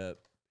 who ended up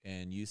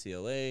in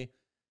UCLA,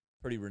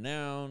 pretty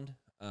renowned,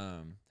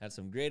 had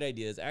some great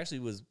ideas. Actually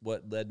was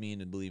what led me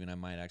into believing I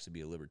might actually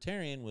be a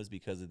libertarian, was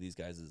because of these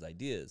guys'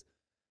 ideas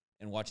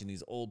and watching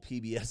these old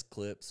PBS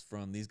clips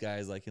from these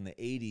guys like in the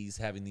 80s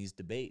having these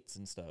debates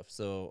and stuff.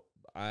 So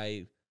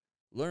I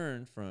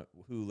learned from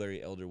who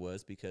Larry Elder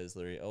was because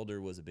Larry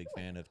Elder was a big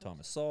fan of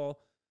Thomas Sowell,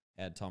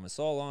 had Thomas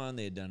Sowell on.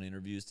 They had done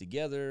interviews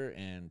together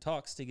and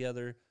talks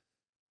together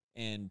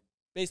and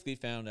basically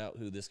found out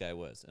who this guy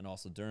was. And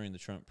also during the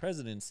Trump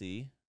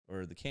presidency,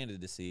 or the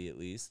candidacy at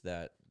least,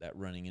 that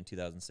running in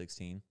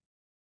 2016,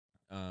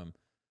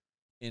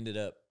 ended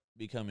up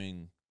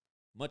becoming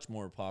much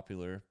more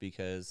popular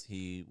because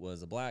he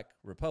was a black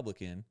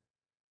Republican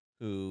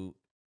who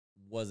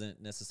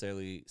wasn't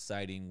necessarily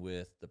siding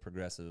with the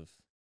progressive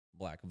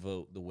black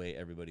vote the way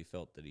everybody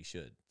felt that he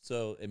should.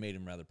 So it made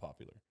him rather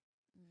popular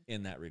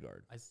in that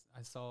regard.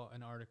 I saw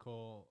an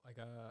article, like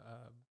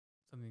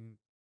something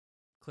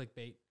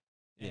clickbait,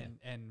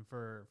 and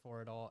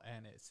for it all,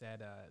 and it said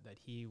that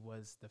he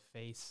was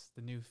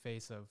the new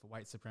face of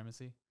white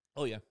supremacy.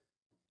 Oh yeah,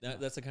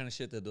 that's the kind of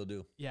shit that they'll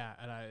do. Yeah,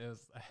 and it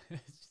was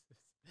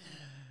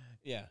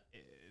yeah,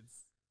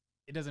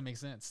 it doesn't make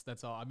sense.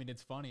 That's all. I mean,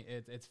 it's funny.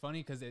 It's funny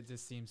because it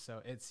just seems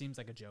it seems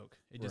like a joke.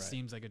 It just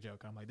seems like a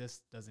joke. I'm like,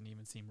 this doesn't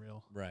even seem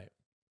real. Right.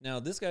 Now,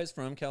 this guy's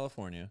from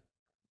California,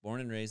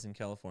 born and raised in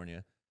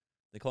California.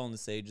 They call him the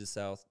Sage of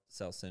South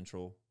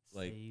Central.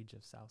 Like, Sage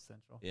of South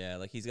Central. Yeah,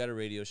 like he's got a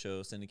radio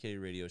show, syndicated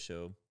radio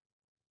show.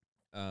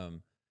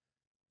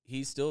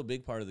 He's still a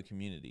big part of the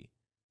community.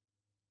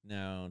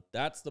 Now,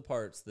 that's the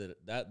parts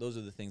those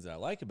are the things that I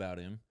like about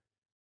him.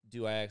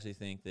 Do I actually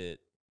think that,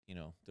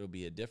 there'll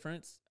be a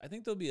difference? I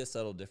think there'll be a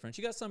subtle difference.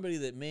 You got somebody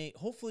that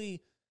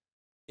hopefully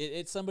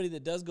it's somebody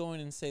that does go in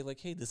and say like,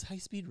 hey, this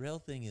high-speed rail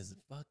thing is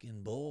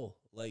fucking bull.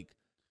 Like,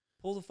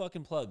 pull the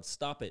fucking plug.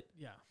 Stop it.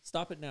 Yeah.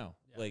 Stop it now.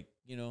 Yeah. Like,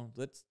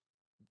 let's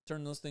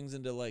turn those things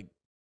into like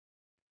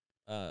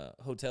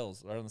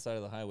hotels right on the side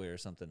of the highway or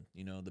something.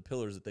 The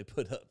pillars that they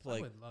put up. Like,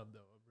 I would love, though,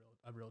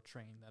 a real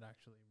train that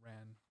actually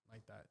ran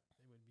like that.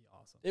 It would be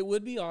awesome. It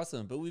would be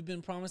awesome, but we've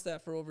been promised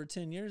that for over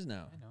 10 years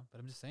now. I know, but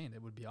I'm just saying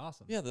it would be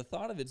awesome. Yeah, the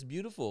thought of it's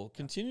beautiful. Yeah.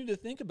 Continue to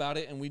think about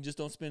it, and we just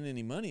don't spend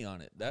any money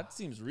on it. That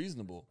seems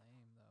reasonable.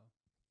 Lame,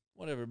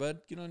 though. Whatever,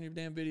 bud. Get on your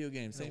damn video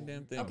game. Same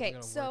damn thing. Okay,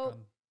 so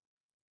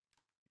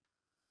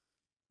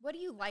what do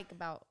you like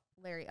about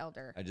Larry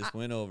Elder? I just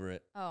went over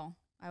it. Oh,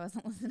 I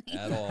wasn't listening.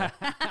 At all.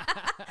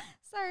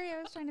 Sorry,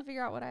 I was trying to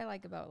figure out what I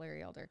like about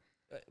Larry Elder.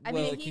 I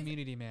mean, he's a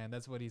community man.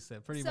 That's what he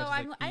said. Pretty much.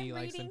 So I'm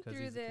reading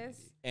through this,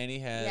 and he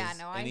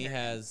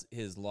has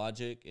his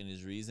logic and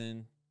his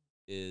reason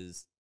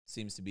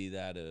seems to be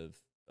that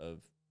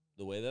of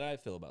the way that I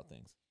feel about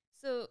things.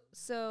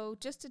 So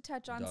just to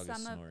touch on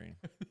some of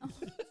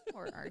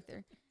poor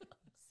Arthur.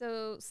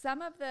 So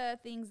some of the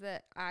things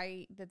that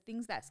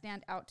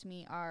stand out to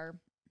me are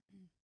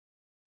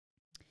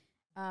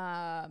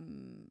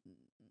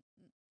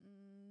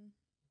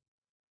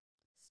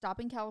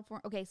stopping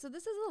California. Okay, so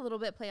this is a little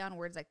bit play on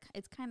words. Like,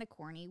 it's kind of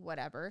corny,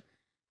 whatever.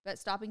 But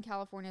stopping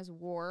California's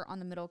war on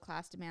the middle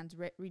class demands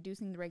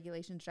reducing the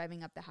regulations,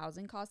 driving up the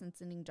housing costs, and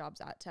sending jobs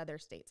out to other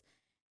states.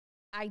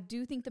 I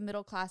do think the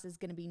middle class is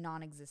going to be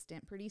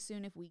non-existent pretty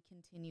soon if we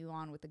continue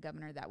on with the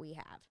governor that we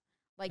have.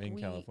 Like in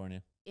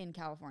California,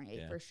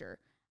 yeah. For sure.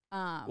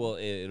 Well,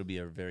 it'll be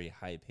a very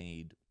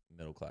high-paid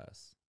middle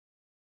class,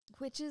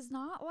 which is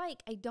not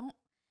like I don't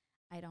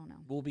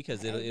know. Well,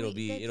 because it'll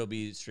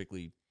be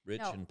strictly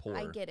rich and poor.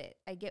 I get it.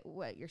 I get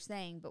what you're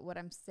saying, but what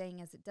I'm saying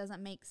is it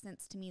doesn't make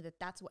sense to me that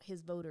that's what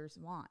his voters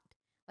want.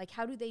 Like,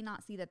 how do they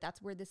not see that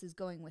that's where this is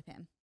going with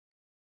him?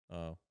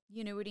 Oh,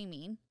 you know what I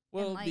mean?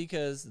 Well,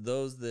 because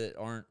those that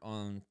aren't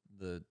on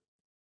the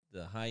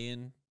high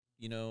end,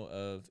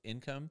 of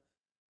income,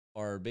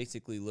 are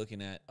basically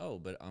looking at,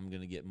 but I'm going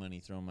to get money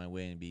thrown my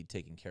way and be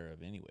taken care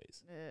of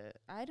anyways.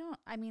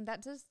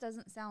 That just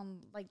doesn't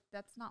sound like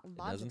that's not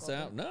logical. Doesn't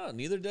sound, no,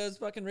 neither does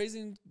fucking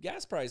raising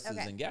gas prices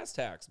and gas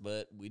tax,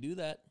 but we do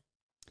that.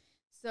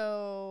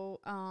 So,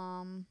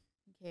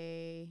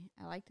 okay,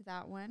 I liked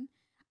that one.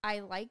 I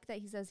like that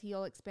he says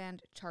he'll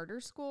expand charter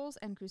schools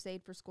and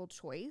crusade for school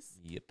choice.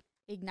 Yep.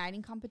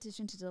 Igniting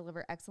competition to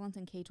deliver excellence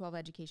in K-12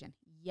 education.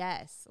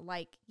 Yes,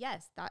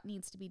 that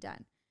needs to be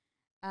done.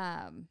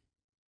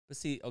 But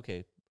see,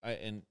 okay,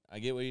 I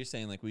get what you're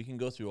saying. Like, we can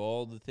go through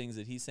all the things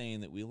that he's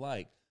saying that we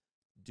like.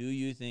 Do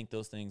you think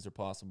those things are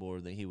possible,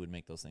 or that he would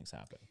make those things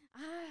happen?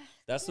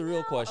 That's the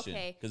real question.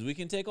 Because we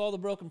can take all the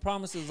broken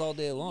promises all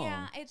day long.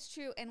 Yeah, it's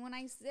true. And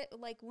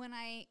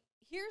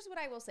here's what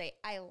I will say.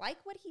 I like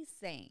what he's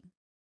saying.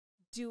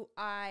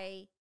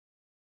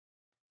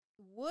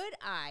 Would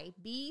I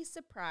be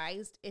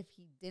surprised if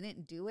he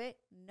didn't do it?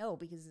 No,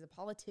 because he's a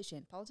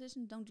politician.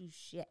 Politicians don't do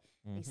shit.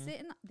 Mm-hmm.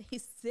 They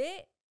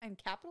sit on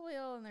Capitol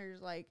Hill and they're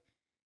just like,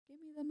 give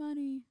me the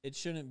money. It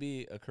shouldn't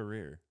be a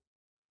career.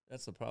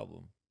 That's the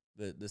problem.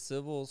 The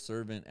civil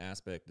servant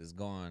aspect is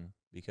gone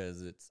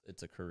because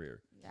it's a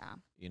career. Yeah.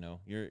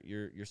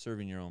 You're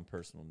serving your own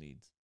personal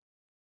needs.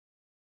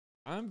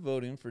 I'm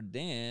voting for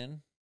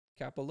Dan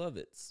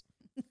Kapolovitz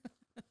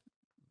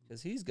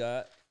because he's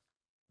got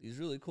these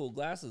really cool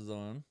glasses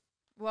on.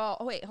 Well,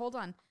 wait, hold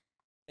on.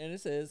 And it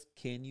says,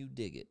 "Can you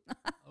dig it?"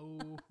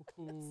 Oh,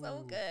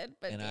 so good.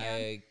 But Dan,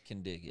 I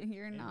can dig it.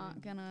 You're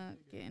not gonna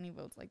get any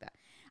votes like that.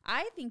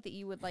 I think that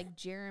you would like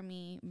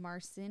Jeremy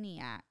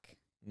Marciniak.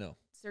 No.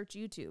 Search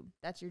YouTube.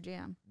 That's your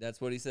jam. That's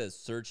what he says.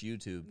 Search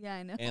YouTube. Yeah,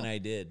 I know. And I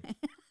did.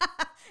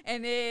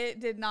 And it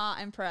did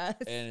not impress.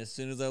 And as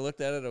soon as I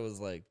looked at it, I was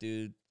like,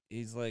 dude,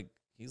 he's like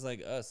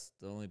us.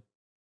 The only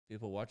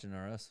people watching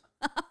are us.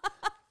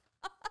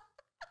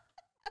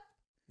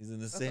 He's in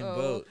the same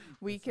boat.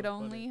 We could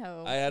only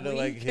hope. I had to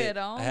I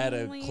had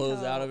to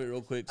close out of it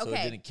real quick so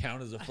it didn't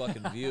count as a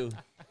fucking view.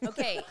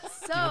 Okay,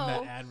 so give him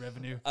that ad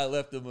revenue. I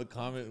left him a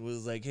comment. It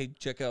was like, "Hey,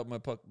 check out my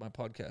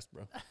podcast,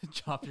 bro."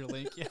 Drop your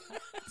link. Yeah.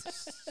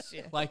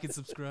 Shit. Like and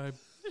subscribe.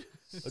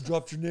 I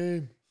dropped your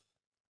name.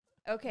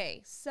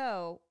 Okay,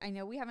 so I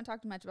know we haven't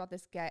talked much about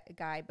this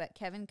guy, but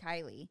Kevin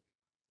Kiley.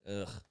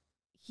 Ugh.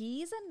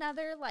 He's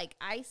another, like,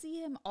 I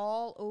see him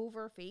all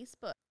over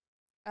Facebook.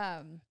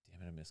 Damn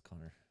it, I miss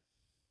Connor.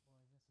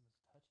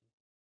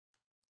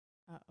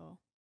 Uh-oh.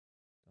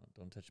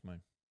 Don't touch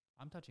mine.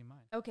 I'm touching mine.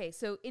 Okay,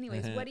 so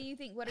anyways, what do you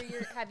think? What are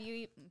your, have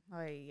you,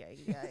 ay, ay,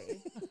 ay.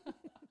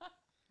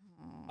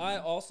 I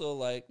also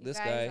like You this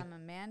guys, guy. I'm a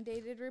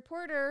mandated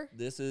reporter.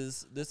 This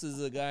is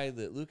a guy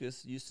that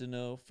Lucas used to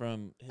know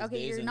from his Okay,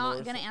 days you're in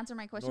not going to answer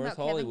my question North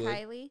about Hollywood.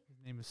 Kevin Kiley.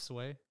 His name is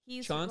Sway.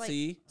 He's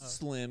Chauncey like,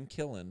 Slim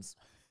Killens.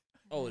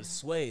 Oh, it's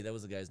Sway. That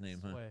was the guy's name,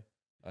 huh? Sway.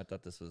 I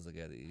thought this was the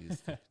guy that you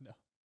used. No.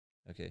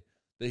 Okay.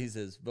 But he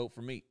says, vote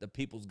for me, the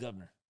people's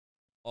governor.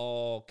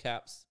 All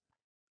caps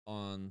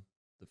on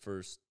the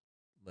first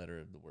letter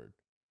of the word,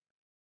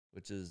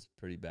 which is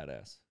pretty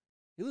badass.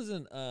 He lives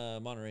in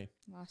Monterey.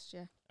 lost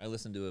you. I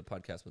listened to a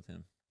podcast with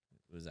him.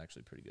 It was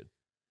actually pretty good.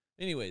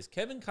 Anyways,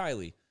 Kevin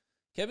Kiley.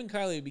 Kevin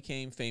Kiley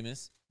became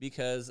famous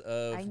because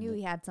of I knew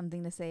he had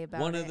something to say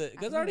about one it. of the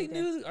because I already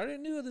knew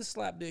who this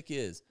slapdick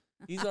is.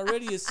 He's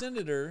already a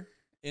senator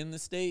in the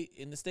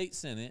state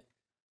Senate,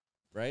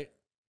 right?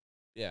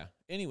 Yeah.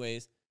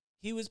 Anyways,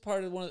 he was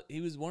part of one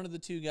of the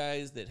two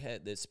guys that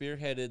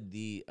spearheaded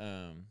the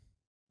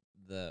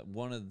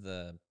one of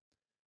the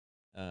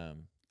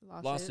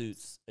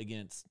lawsuits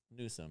against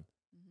Newsome.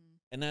 Mm-hmm.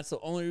 And that's the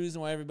only reason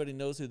why everybody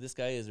knows who this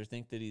guy is or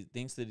thinks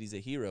that he's a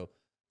hero.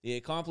 He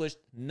accomplished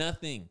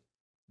nothing.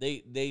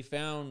 They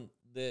found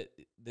that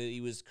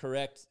he was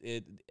correct,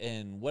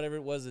 and whatever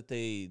it was that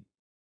they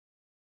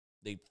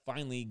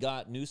finally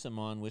got Newsome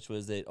on, which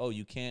was that,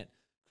 you can't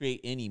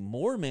create any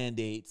more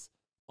mandates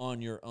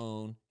on your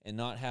own and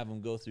not have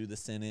them go through the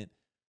Senate.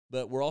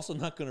 But we're also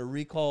not going to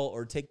recall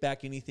or take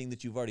back anything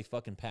that you've already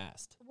fucking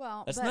passed.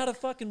 Well, that's not a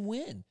fucking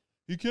win.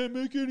 He can't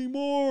make any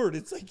more.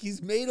 It's like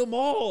he's made them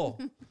all.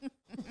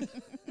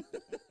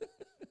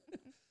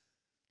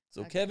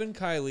 So okay. Kevin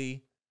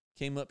Kiley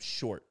came up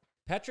short.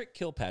 Patrick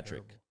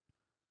Kilpatrick. Terrible.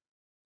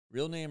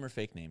 Real name or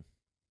fake name?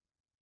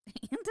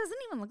 It doesn't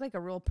even look like a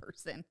real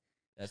person.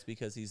 That's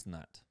because he's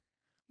not.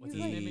 What's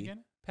his name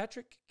again?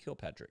 Patrick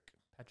Kilpatrick.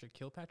 Patrick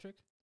Kilpatrick?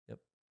 Yep.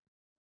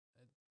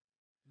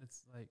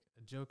 That's like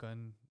a joke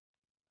on,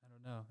 I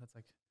don't know. That's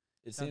like.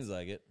 It seems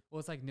like it. Well,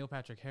 it's like Neil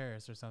Patrick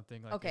Harris or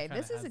something. Like okay,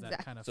 this is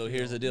exactly. Kind of so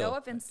here's the deal. No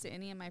offense to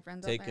any of my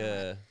friends out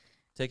there.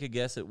 Take a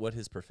guess at what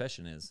his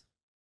profession is.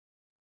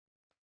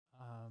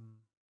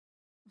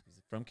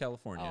 He's from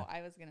California. Oh,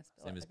 I was gonna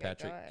spill. Same as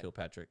Patrick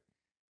Kilpatrick.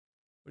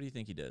 What do you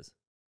think he does?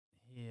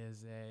 He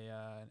is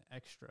an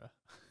extra.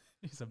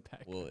 He's a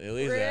back. Well, at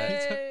least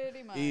that.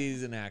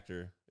 He's an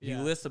actor. Yeah.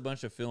 He lists a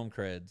bunch of film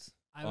creds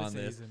on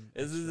this.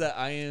 This is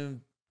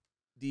the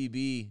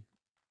IMDb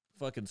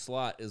fucking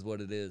slot is what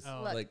it is.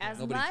 Oh. Look, like as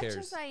nobody cares.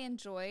 As I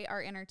enjoy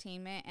our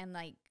entertainment and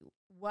like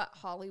what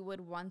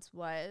Hollywood once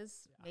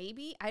was,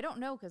 maybe I don't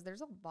know because there's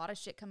a lot of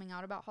shit coming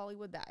out about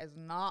Hollywood that is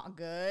not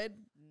good.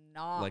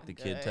 Not like the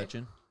good. kid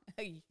touching.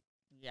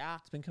 Yeah,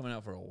 it's been coming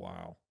out for a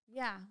while.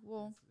 Yeah,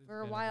 well,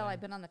 for a while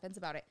I've been on the fence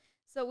about it.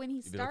 So when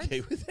he starts,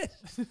 okay with it?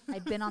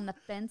 I've been on the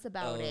fence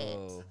about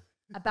it.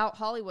 About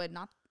Hollywood,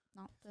 not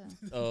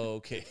the. Oh,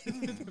 okay.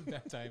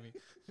 Bad timing.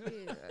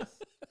 Jesus.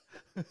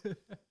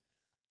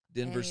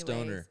 Denver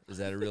Stoner. Is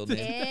that a real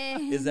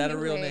name? Is that a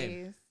real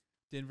name?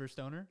 Denver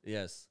Stoner?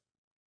 Yes.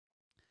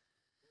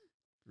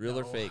 Real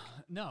or fake?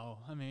 No,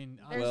 I mean,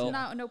 there's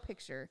no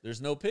picture.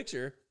 There's no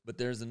picture, but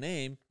there's a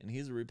name, and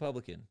he's a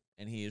Republican,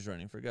 and he is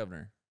running for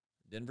governor.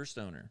 Denver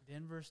Stoner.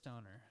 Denver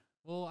Stoner.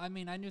 Well, I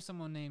mean, I knew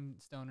someone named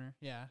Stoner,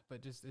 yeah,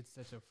 but just it's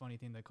such a funny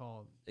thing to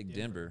call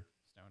Denver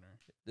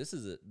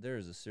Stoner. There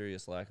is a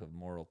serious lack of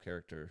moral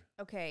character.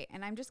 Okay,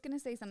 and I'm just gonna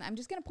say something. I'm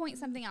just gonna point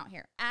something out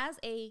here. As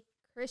a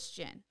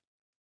Christian,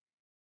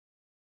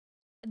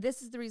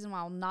 this is the reason why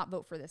I'll not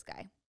vote for this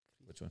guy.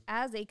 Which one?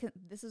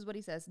 This is what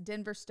he says.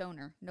 Denver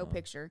Stoner. No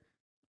picture.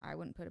 I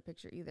wouldn't put a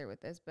picture either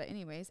with this. But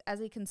anyways,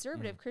 as a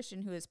conservative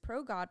Christian who is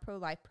pro-God,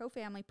 pro-life,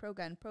 pro-family,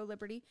 pro-gun,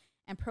 pro-liberty,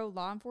 and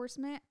pro-law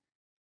enforcement,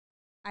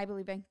 I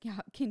believe I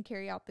can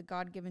carry out the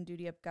God-given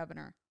duty of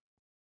governor.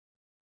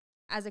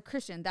 As a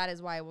Christian, that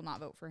is why I will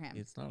not vote for him.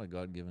 It's not a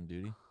God-given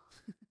duty.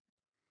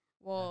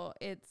 Well,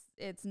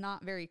 it's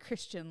not very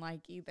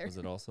Christian-like either. Is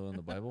it also in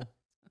the Bible?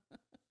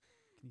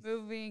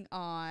 Moving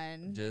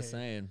on. Just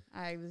saying.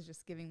 I was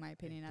just giving my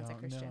opinion as a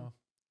Christian. Know.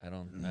 I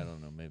don't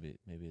know. Maybe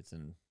it's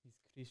in.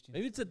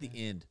 Maybe it's at the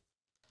end.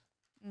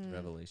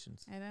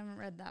 Revelations. I haven't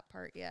read that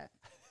part yet.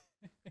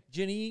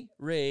 Jenny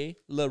Ray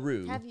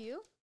LaRue. Have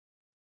you?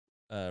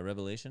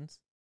 Revelations.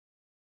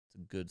 It's a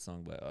good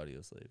song by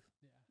Audioslave.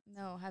 Yeah.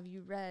 No, have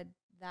you read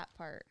that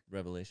part?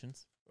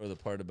 Revelations, or the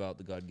part about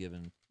the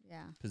God-given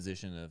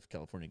position of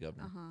California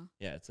governor.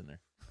 Yeah, it's in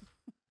there.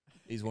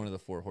 He's one of the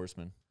 4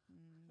 horsemen.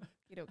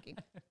 Okay.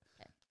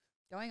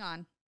 Going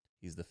on.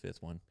 He's the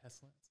 5th one.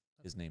 Pestilence.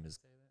 His name is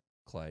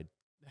Clyde.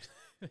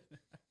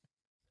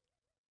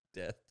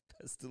 Death,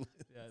 pestilence.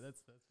 Yeah,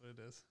 that's what it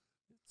is.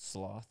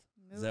 Sloth.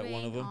 Moving is that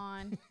one of them?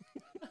 On.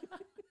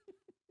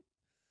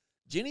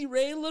 Jenny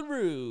Ray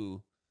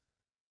LaRue.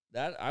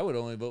 That I would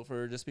only vote for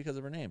her just because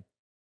of her name.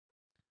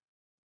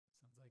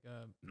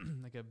 Sounds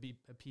like a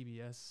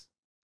PBS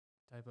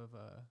type of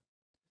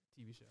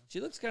TV show. She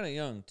looks kind of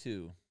young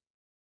too.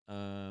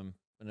 And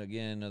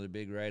again, another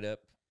big write up.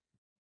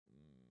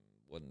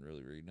 Wasn't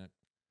really reading it.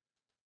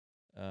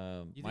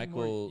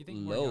 Michael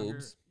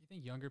Loebs. You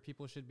think younger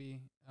people should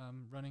be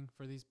running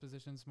for these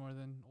positions more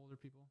than older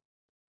people?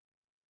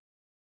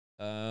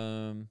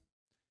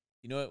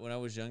 You know what? When I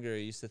was younger, I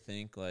used to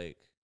think like,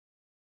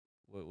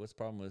 what's the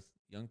problem with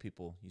young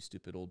people? You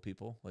stupid old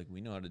people. Like,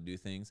 we know how to do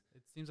things.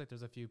 It seems like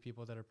there's a few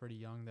people that are pretty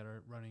young that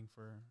are running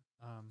for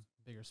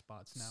bigger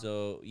spots now.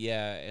 So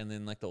yeah, and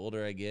then like the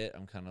older I get,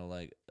 I'm kind of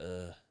like,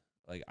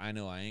 like I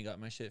know I ain't got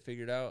my shit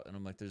figured out, and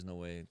I'm like, there's no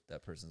way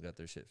that person's got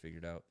their shit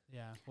figured out.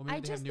 Yeah, well,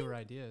 maybe they have newer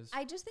ideas.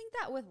 I just think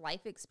that with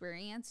life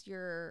experience,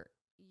 you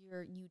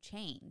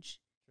change.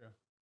 True.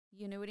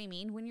 You know what I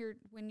mean? When you're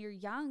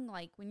young,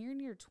 like when you're in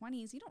your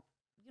 20s, you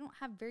don't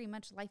have very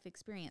much life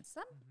experience.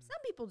 Some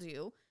people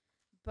do,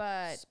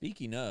 but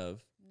speaking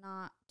of,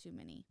 not too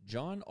many.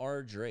 John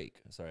R. Drake.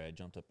 Sorry, I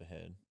jumped up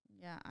ahead.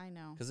 Yeah, I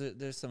know. Because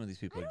there's some of these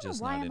people I are don't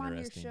just know why not I'm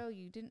interesting. on your show.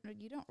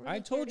 You don't. Really I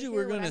told care you to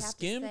we're hear what going I to have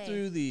skim say.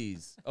 through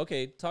these.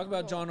 Okay, talk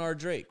about John R.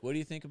 Drake. What do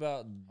you think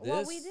about this?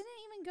 Well, we didn't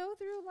even go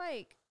through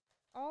like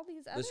all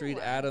these other Let's read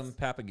ones. Adam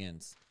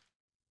Papagins.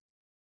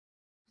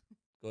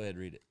 Go ahead,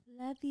 read it.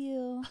 Love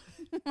you.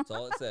 That's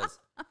all it says.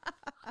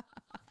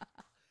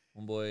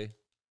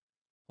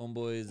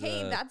 Homeboy's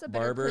Hey, that's a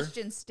better barber.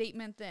 Christian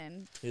statement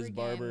than His friggin'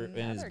 barber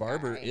and his other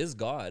barber guy. is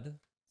God.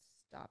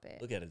 Stop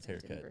it. Look at his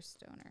Denver haircut.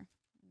 Stoner.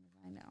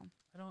 I know.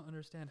 I don't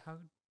understand how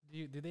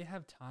do they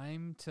have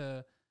time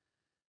to?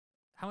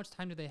 How much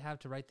time do they have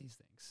to write these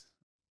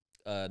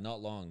things?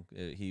 Not long.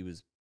 He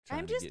was. trying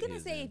I'm to just get gonna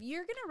his say, in. if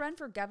you're gonna run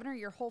for governor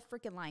your whole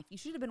freaking life, you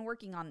should have been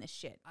working on this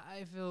shit.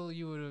 I feel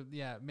you would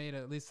have, made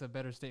at least a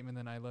better statement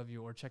than "I love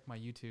you" or "check my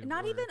YouTube."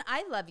 Not or, even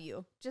I love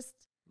you. Just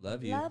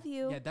Love you. love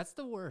you. Yeah, that's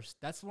the worst.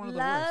 That's one of the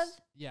Love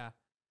worst. Yeah,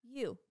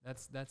 you.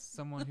 that's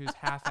someone who's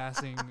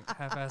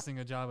half-assing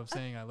a job of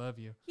saying "I love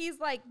you." He's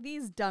like,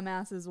 these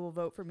dumbasses will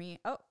vote for me.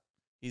 Oh,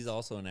 He's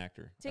also an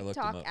actor. I looked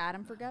TikTok him up.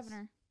 Adam for Nice.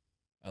 governor.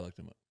 I looked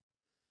him up.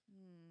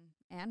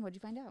 And what'd you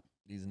find out?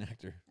 He's an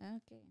actor.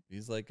 Okay.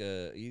 He's like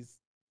I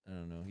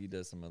don't know. He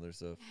does some other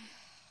stuff.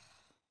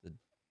 The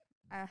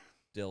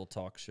Dell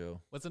Talk Show.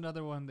 What's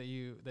another one that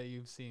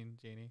you've seen,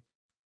 Janie?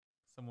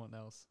 Someone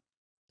else.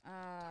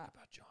 Talk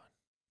about John.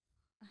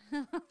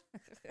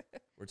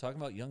 We're talking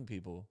about young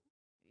people.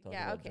 Talk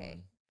yeah, about okay.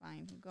 John.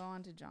 Fine. Go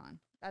on to John.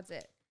 That's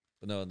it.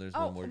 But no, there's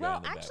Oh, one more guy well,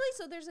 in the back. actually,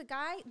 so there's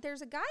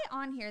a guy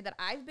on here that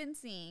I've been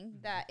seeing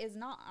that is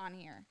not on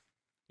here.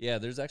 Yeah,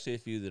 there's actually a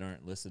few that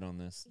aren't listed on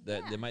this.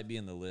 That Yeah. they might be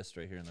in the list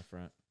right here in the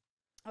front.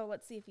 Oh,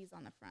 let's see if he's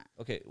on the front.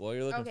 Okay, while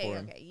you're looking Okay, for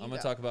him, okay, you I'm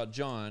gonna go. talk about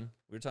John.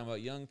 We were talking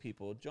about young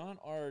people. John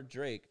R.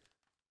 Drake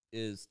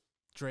is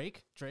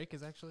Drake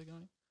is actually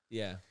going.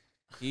 yeah.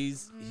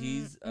 He's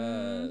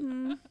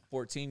Mhm.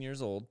 14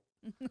 years old,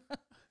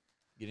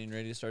 getting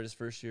ready to start his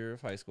first year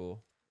of high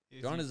school.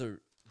 John is a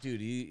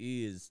dude.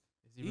 He is.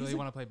 Does he he's really a-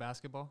 want to play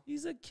basketball?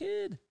 He's a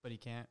kid. But he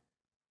can't.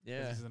 'Cause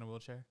Yeah. he's in a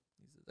wheelchair.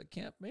 He says, I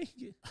can't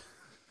make it.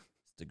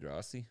 It's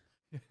Degrassi.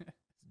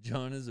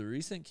 John is a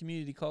recent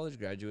community college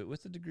graduate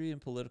with a degree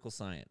in political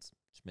science,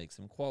 which makes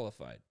him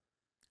qualified.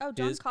 Oh,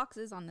 John His- Cox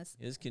is on this.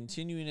 His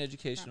continuing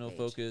educational page.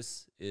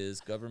 focus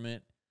is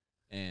government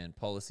and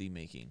policy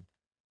making.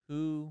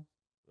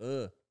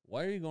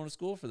 Why are you going to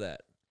school for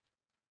that?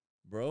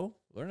 Bro,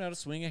 learn how to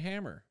swing a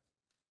hammer.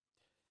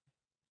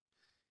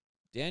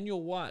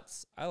 Daniel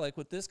Watts. I like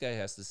what this guy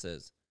has to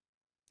says.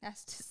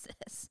 That's just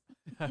this.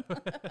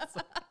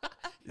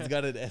 He's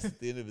got an S at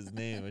the end of his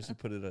name. I should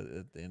put it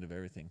at the end of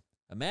everything.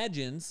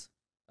 Imagines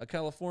a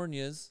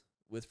California's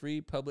with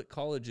free public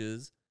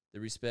colleges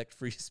that respect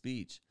free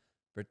speech,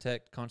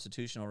 protect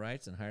constitutional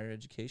rights, and higher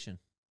education.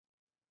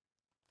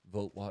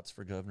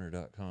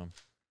 VoteWattsForGovernor.com.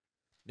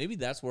 Maybe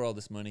that's where all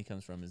this money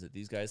comes from. Is that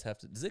these guys have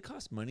to? Does it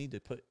cost money to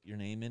put your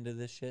name into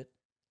this shit?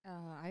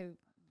 I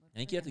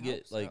think you have to freaking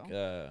get hope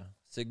so.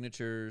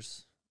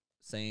 signatures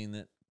saying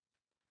that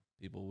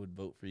people would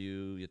vote for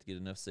you. You have to get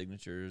enough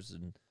signatures,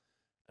 and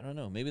I don't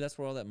know. Maybe that's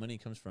where all that money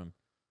comes from.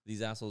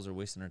 These assholes are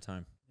wasting our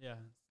time. Yeah,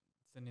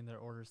 sending their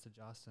orders to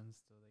Jostens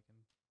so they can.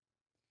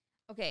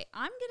 Okay,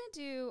 I'm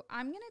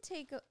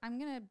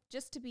gonna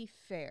just to be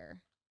fair.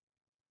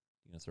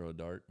 You gonna throw a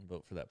dart and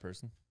vote for that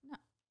person?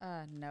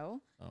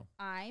 No. Oh.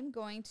 I'm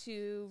going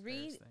to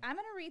read. thing. I'm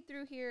gonna read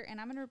through here, and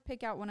I'm gonna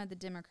pick out one of the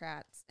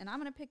Democrats, and I'm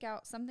gonna pick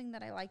out something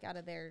that I like out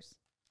of theirs,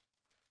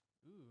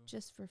 Ooh,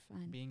 just for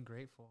fun. being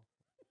grateful.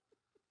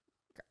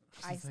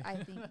 I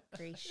think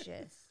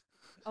gracious.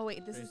 Oh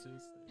wait, this is Gracious,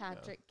 there you go.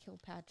 Patrick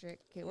Kilpatrick.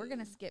 Okay, we're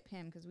gonna skip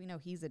him because we know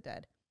he's a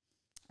dud.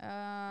 You're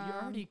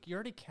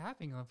already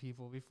capping on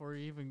people before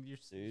you're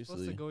supposed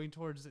Seriously. to going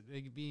towards it,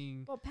 like,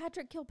 being. Well,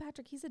 Patrick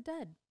Kilpatrick, he's a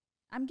dud.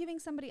 I'm giving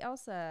somebody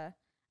else a.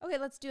 Okay,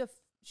 let's do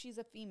she's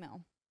a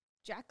female,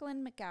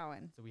 Jacqueline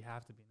McGowan. So we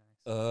have to be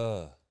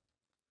nice.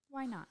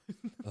 Why not?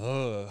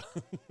 Ugh.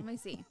 Let me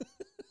see.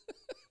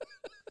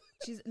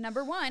 She's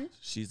number one.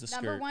 She's a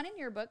Number skirt. one in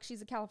your book.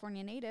 She's a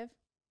California native.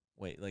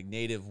 Wait, like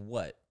native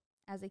what?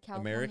 As a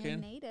California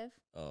American? native.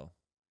 Oh,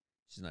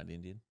 she's not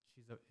Indian.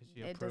 Is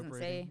she It doesn't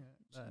appropriating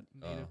say. that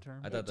native Oh,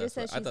 term? I It thought just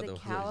that's says what- I she's thought a that was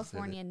what you said.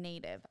 California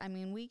native. I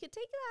mean, we could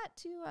take that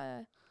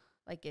to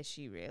like, is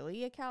she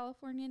really a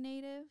California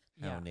native?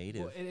 How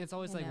native? Well, it's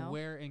always You like, know?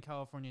 where in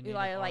California native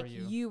Like are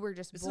you? you were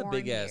just It's a born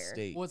big ass here.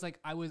 state. Well, it's like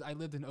I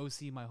lived in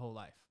OC my whole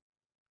life,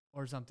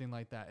 or something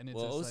like that. And it's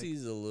Well, just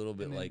OC's a little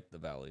bit and then- like the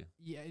Valley,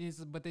 yeah, it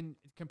is. But then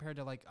compared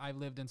to like I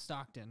lived in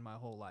Stockton my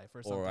whole life,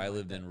 or something. or I like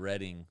lived that. in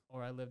Redding,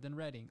 or I lived in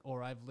Redding,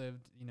 or I've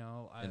lived,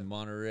 in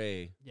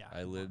Monterey. yeah,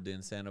 I lived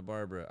in Santa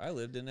Barbara. I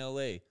lived in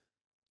LA.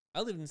 I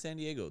lived in San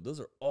Diego.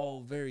 Those are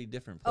all very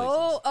different places.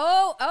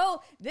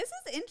 Oh! This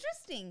is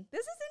interesting.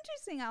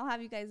 I'll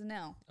have you guys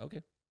know.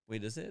 Okay.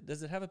 Wait, does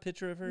it have a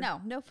picture of her?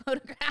 No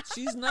photographs.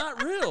 She's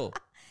not real.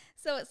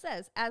 So it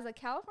says, as a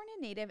California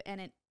native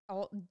and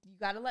you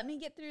got to let me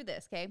get through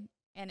this, okay?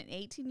 And an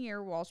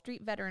 18-year Wall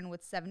Street veteran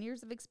with 7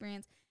 years of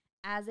experience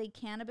as a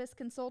cannabis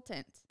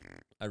consultant.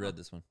 I read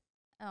this one.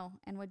 Oh,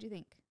 and what'd you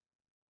think?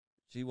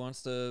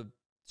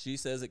 She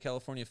says that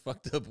California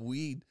fucked up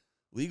weed,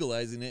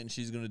 legalizing it, and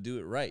she's going to do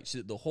it right.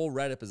 The whole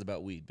write-up is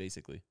about weed,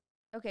 basically.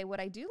 Okay, what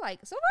I do like,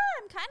 so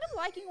far I'm kind of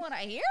liking what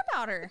I hear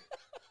about her.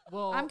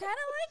 well, I'm kind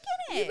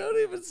of You liking it. don't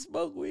even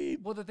smoke weed.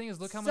 well, the thing is,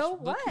 look how So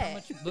much,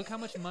 what? look how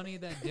much money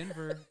that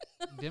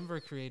Denver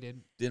created.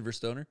 Denver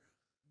Stoner?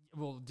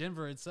 Well,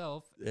 Denver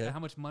itself, Yeah. how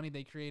much money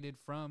they created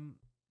from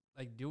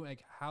like doing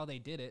like how they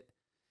did it,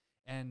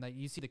 and like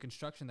you see the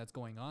construction that's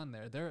going on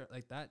there. They're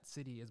like that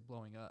city is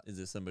blowing up. Is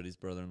this somebody's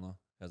brother-in-law?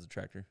 Has a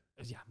tractor?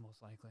 Yeah,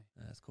 most likely.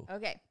 That's cool.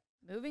 Okay,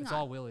 moving It's on.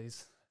 all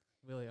Willie's.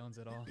 Willie owns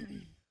it all.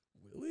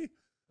 Willie?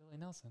 Willie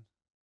Nelson.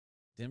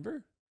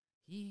 Denver?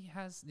 He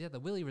has the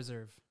Willie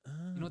Reserve.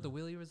 You know what the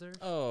Willie Reserve?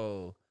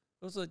 Oh.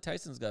 Looks like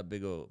Tyson's got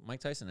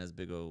Mike Tyson has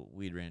big old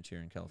weed ranch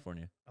here in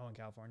California. Oh, in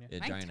California. Yeah,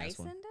 Mike giant ass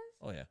Tyson one. does?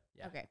 Oh, yeah.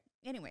 Yeah. Okay.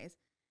 Anyways,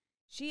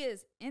 she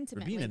is For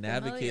intimately being an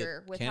familiar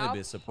advocate with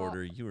cannabis how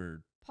supporter, you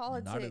were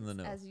politics, not in the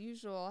know. as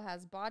usual,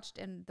 has botched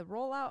in the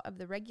rollout of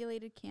the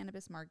regulated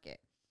cannabis market.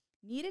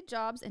 Needed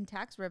jobs and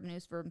tax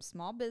revenues from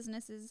small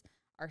businesses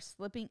are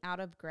slipping out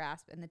of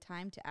grasp, and the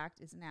time to act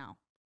is now.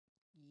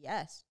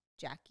 Yes,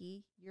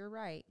 Jackie, you're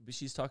right. But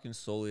she's talking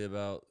solely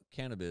about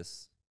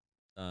cannabis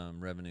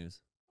revenues.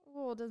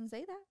 Well, it doesn't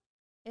say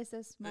that. It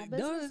says small No,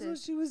 that's what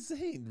businesses. she was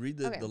saying.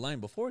 Read Okay. the line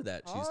before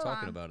that. She's Hold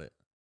talking on. about it.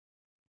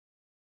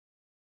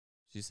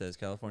 She says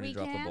California We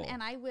dropped the can, ball.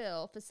 and I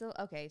will facilitate.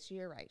 Okay, so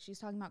you're right. She's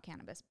talking about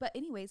cannabis. But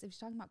anyways, if she's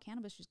talking about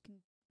cannabis, it can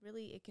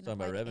Talking about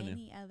apply to revenue.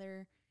 any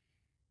other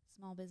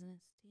small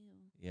business too.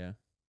 Yeah.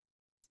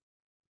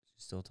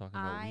 She's still talking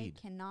about I weed.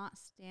 cannot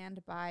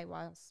stand by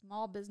while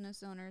small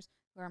business owners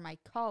who are my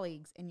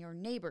colleagues and your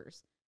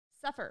neighbors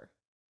suffer,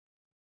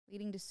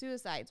 leading to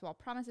suicides while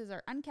promises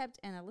are unkept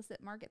and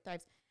illicit market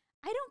thrives.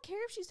 I don't care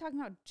if she's talking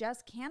about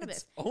just cannabis.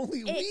 It's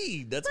only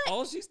weed. That's but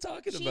all she's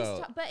talking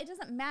about. But it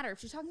doesn't matter if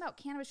she's talking about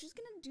cannabis. She's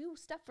gonna do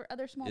stuff for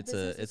other small It's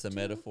businesses. a too.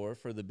 metaphor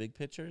for the big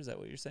picture. Is that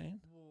what you're saying?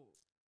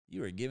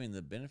 You are giving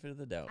the benefit of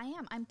the doubt. I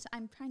am.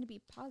 I'm trying to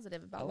be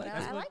positive about what like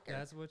I her. like her.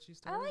 That's what she I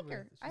started like with.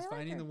 her. I She's like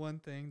finding her. the one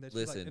thing that she's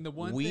Listen, like, and the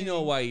one we thing,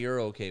 know why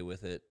you're okay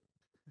with it.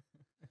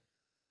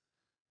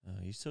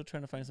 You still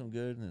trying to find some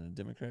good and a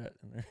Democrat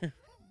in there? Mhm.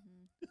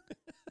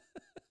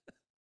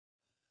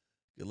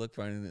 Good luck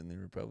finding it in the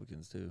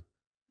Republicans too.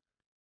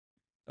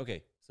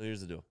 Okay, so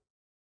here's the deal.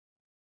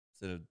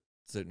 Instead of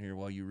sitting here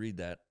while you read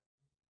that,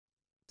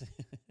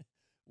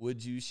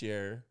 would you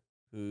share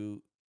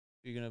who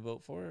you're going to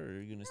vote for, or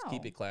are you going to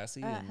keep No. it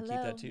classy and keep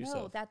that to No,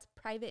 yourself? that's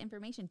private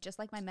information, just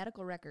like my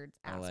medical records.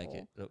 I Asshole. like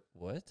it.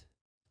 What?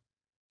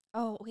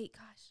 Oh wait,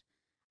 gosh,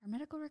 our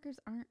medical records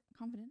aren't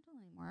confidential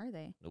anymore, are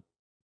they? Nope.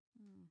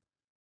 Hmm.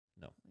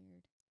 No.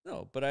 Weird.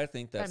 No, but I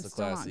think But that's I'm the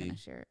still not classy. gonna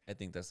share it. I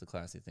think that's the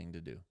classy thing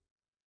to do,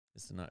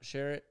 is to not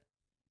share it.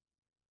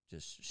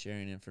 Just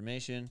sharing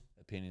information,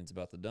 opinions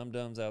about the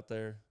dum-dums out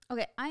there.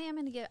 Okay, I'm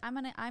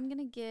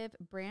gonna give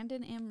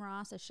Brandon M.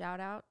 Ross a shout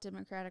out,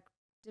 Democratic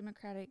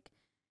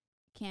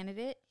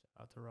candidate.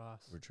 Shout out to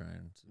Ross. We're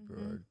trying super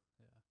Mhm. hard.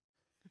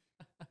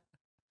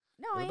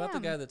 No, What I about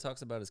am. the guy that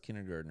talks about his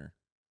kindergartner?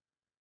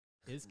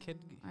 His kid,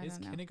 I his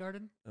don't know.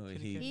 kindergarten. Oh,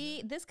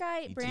 Kindergarten? This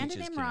guy, He Brandon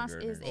teaches M. Ross, is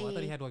kindergartners. Oh, I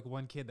thought he a. had like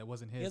one kid that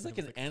wasn't his. He has and like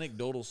it an was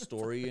anecdotal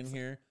story in It's-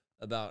 here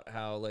about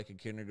how like a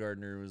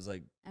kindergartner was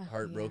like Oh,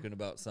 heartbroken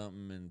about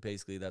something, and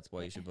basically that's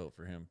why you should vote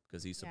for him,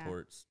 because he Yeah.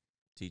 supports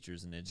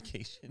teachers and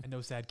education. and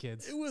no sad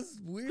kids. It was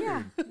weird.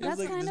 Yeah, It was that's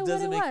like, kinda this what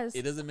doesn't it make was.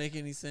 it doesn't make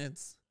any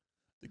sense.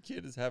 The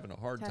kid is having a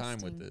hard time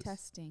with this.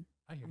 Testing.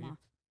 I hear I'm you. off.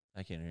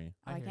 I can't hear you.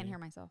 Oh, I can't hear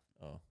myself.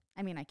 Oh,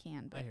 I mean, I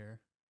can, I but hear.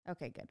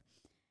 okay, good.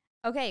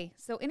 Okay,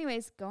 so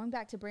anyways, going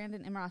back to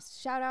Brandon M. Ross,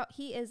 shout out.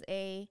 He is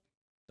a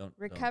don't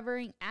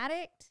recovering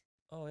addict,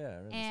 Oh yeah, I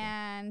read this one.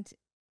 and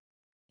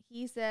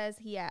he says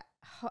he at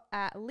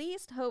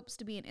least hopes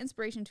to be an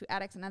inspiration to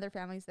addicts and other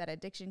families that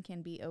addiction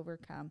can be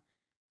overcome.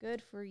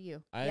 Good for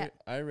you. I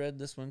read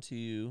this one to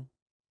you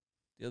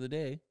the other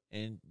day,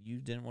 and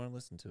you didn't want to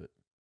listen to it.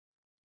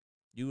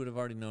 You would have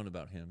already known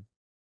about him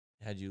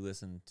Had you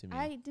listened to me?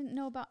 I didn't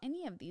know about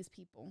any of these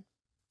people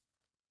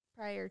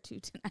prior to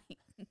tonight.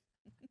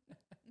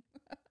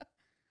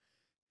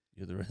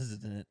 You're the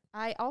resident.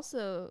 I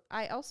also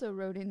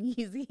wrote in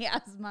Yeezy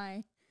as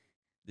my.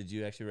 Did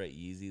you actually write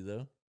Yeezy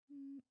though?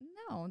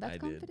 No, that's I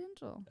did.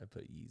 confidential. I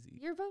put Yeezy.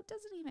 Your vote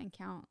doesn't even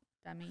count,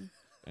 dummy.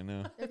 I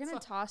know. They're gonna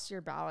toss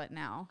your ballot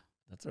now.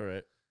 That's all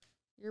right.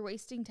 You're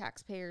wasting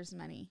taxpayers'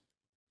 money.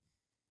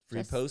 Free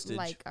just postage.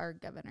 like our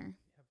governor.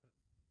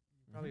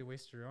 You probably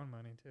waste your own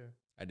money too.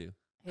 I do.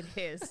 It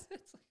is.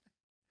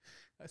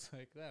 That's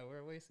like that.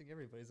 We're wasting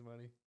everybody's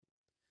money.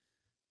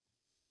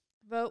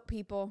 Vote,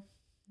 people.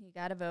 You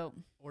gotta vote.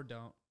 Or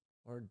don't.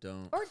 Or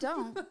don't. Or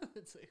don't.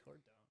 It's like, or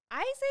don't.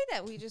 I say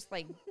that we just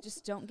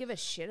don't give a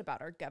shit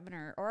about our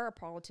governor or our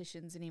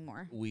politicians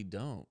anymore. We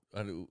don't.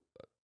 I do.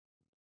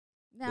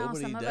 No,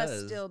 Nobody some of does.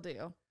 us still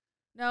do.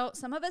 No,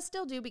 some of us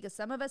still do because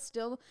some of us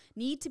still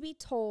need to be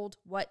told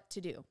what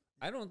to do.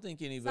 I don't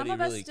think anybody Some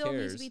of really us still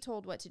cares. need to be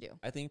told what to do.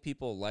 I think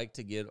people like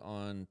to get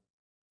on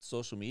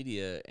social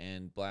media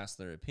and blast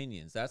their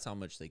opinions. That's how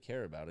much they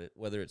care about it.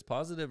 Whether it's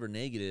positive or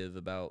negative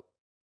about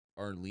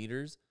our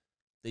leaders,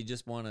 they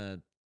just want to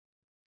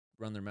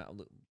run their mouth.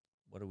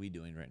 What are we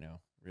doing right now?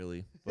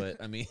 Really? But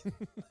I mean,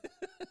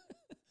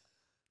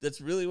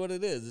 that's really what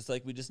it is. It's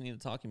like we just need a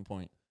talking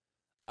point.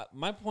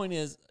 My point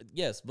is,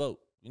 yes, vote.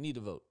 You need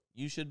to vote.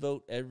 You should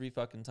vote every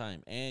fucking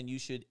time. And you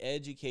should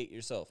educate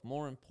yourself.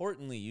 More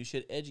importantly, you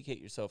should educate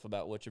yourself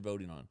about what you're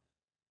voting on.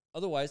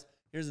 Otherwise,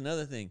 here's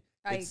another thing.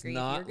 I It's agree.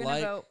 not If you're going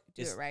like, to vote,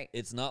 do it right.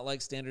 It's not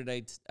like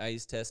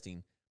standardized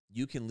testing.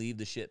 You can leave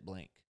the shit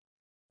blank.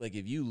 Like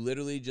if you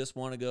literally just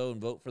want to go and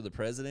vote for the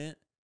president,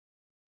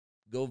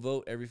 go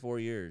vote every 4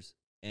 years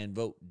and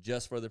vote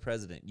just for the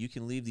president. You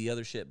can leave the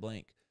other shit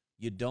blank.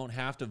 You don't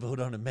have to vote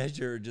on a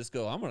measure or just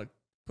go, I'm going to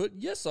put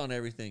yes on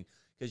everything.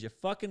 Because you're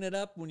fucking it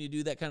up when you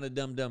do that kind of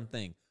dumb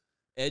thing.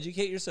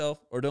 Educate yourself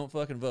or don't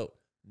fucking vote.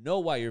 Know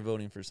why you're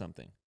voting for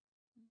something.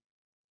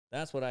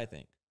 That's what I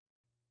think.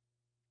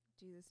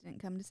 Jesus didn't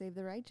come to save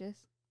the righteous.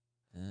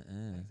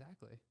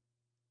 Exactly.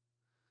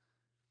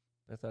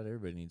 I thought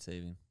everybody needs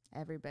saving.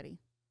 Everybody.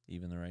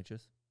 Even the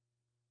righteous.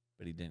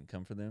 But he didn't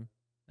come for them.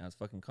 Now it's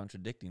fucking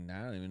contradicting. Now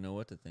I don't even know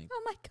what to think.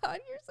 Oh my God,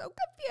 you're so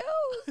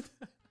confused.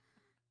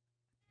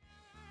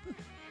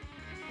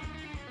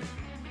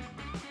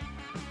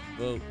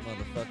 Vote,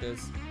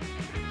 motherfuckers.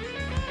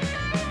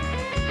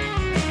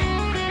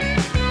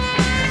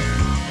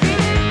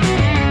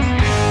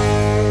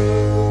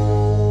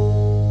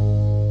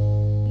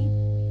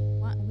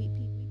 We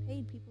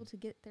paid people to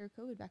get their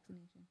COVID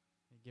vaccination.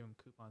 You give them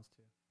coupons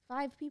too.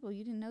 5 people.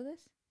 You didn't know this?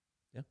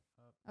 Yeah.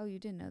 Oh, you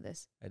didn't know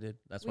this. I did.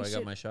 That's We why I got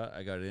should- my shot.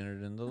 I got it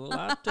entered into the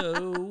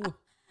lotto.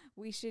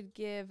 We should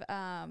give Is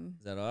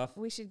that off?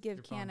 we should give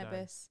Your phone died.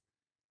 cannabis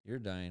You're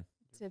dying.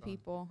 to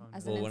people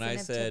as Well, an when I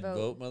incentive said to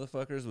vote,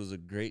 motherfuckers, was a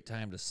great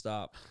time to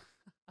stop.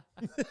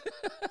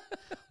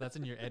 That's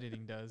when your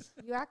editing does.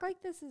 You act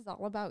like this is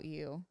all about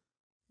you.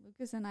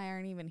 Lucas and I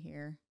aren't even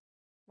here.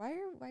 Why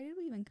did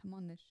we even come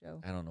on this show?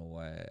 I don't know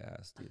why I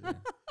asked either.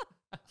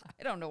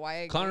 I don't know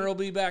why I Connor will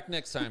be back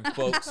next time,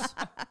 folks.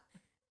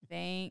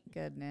 Thank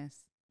goodness.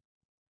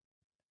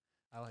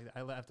 I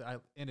like that. I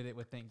ended it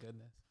with thank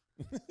goodness.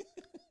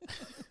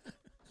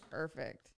 Perfect.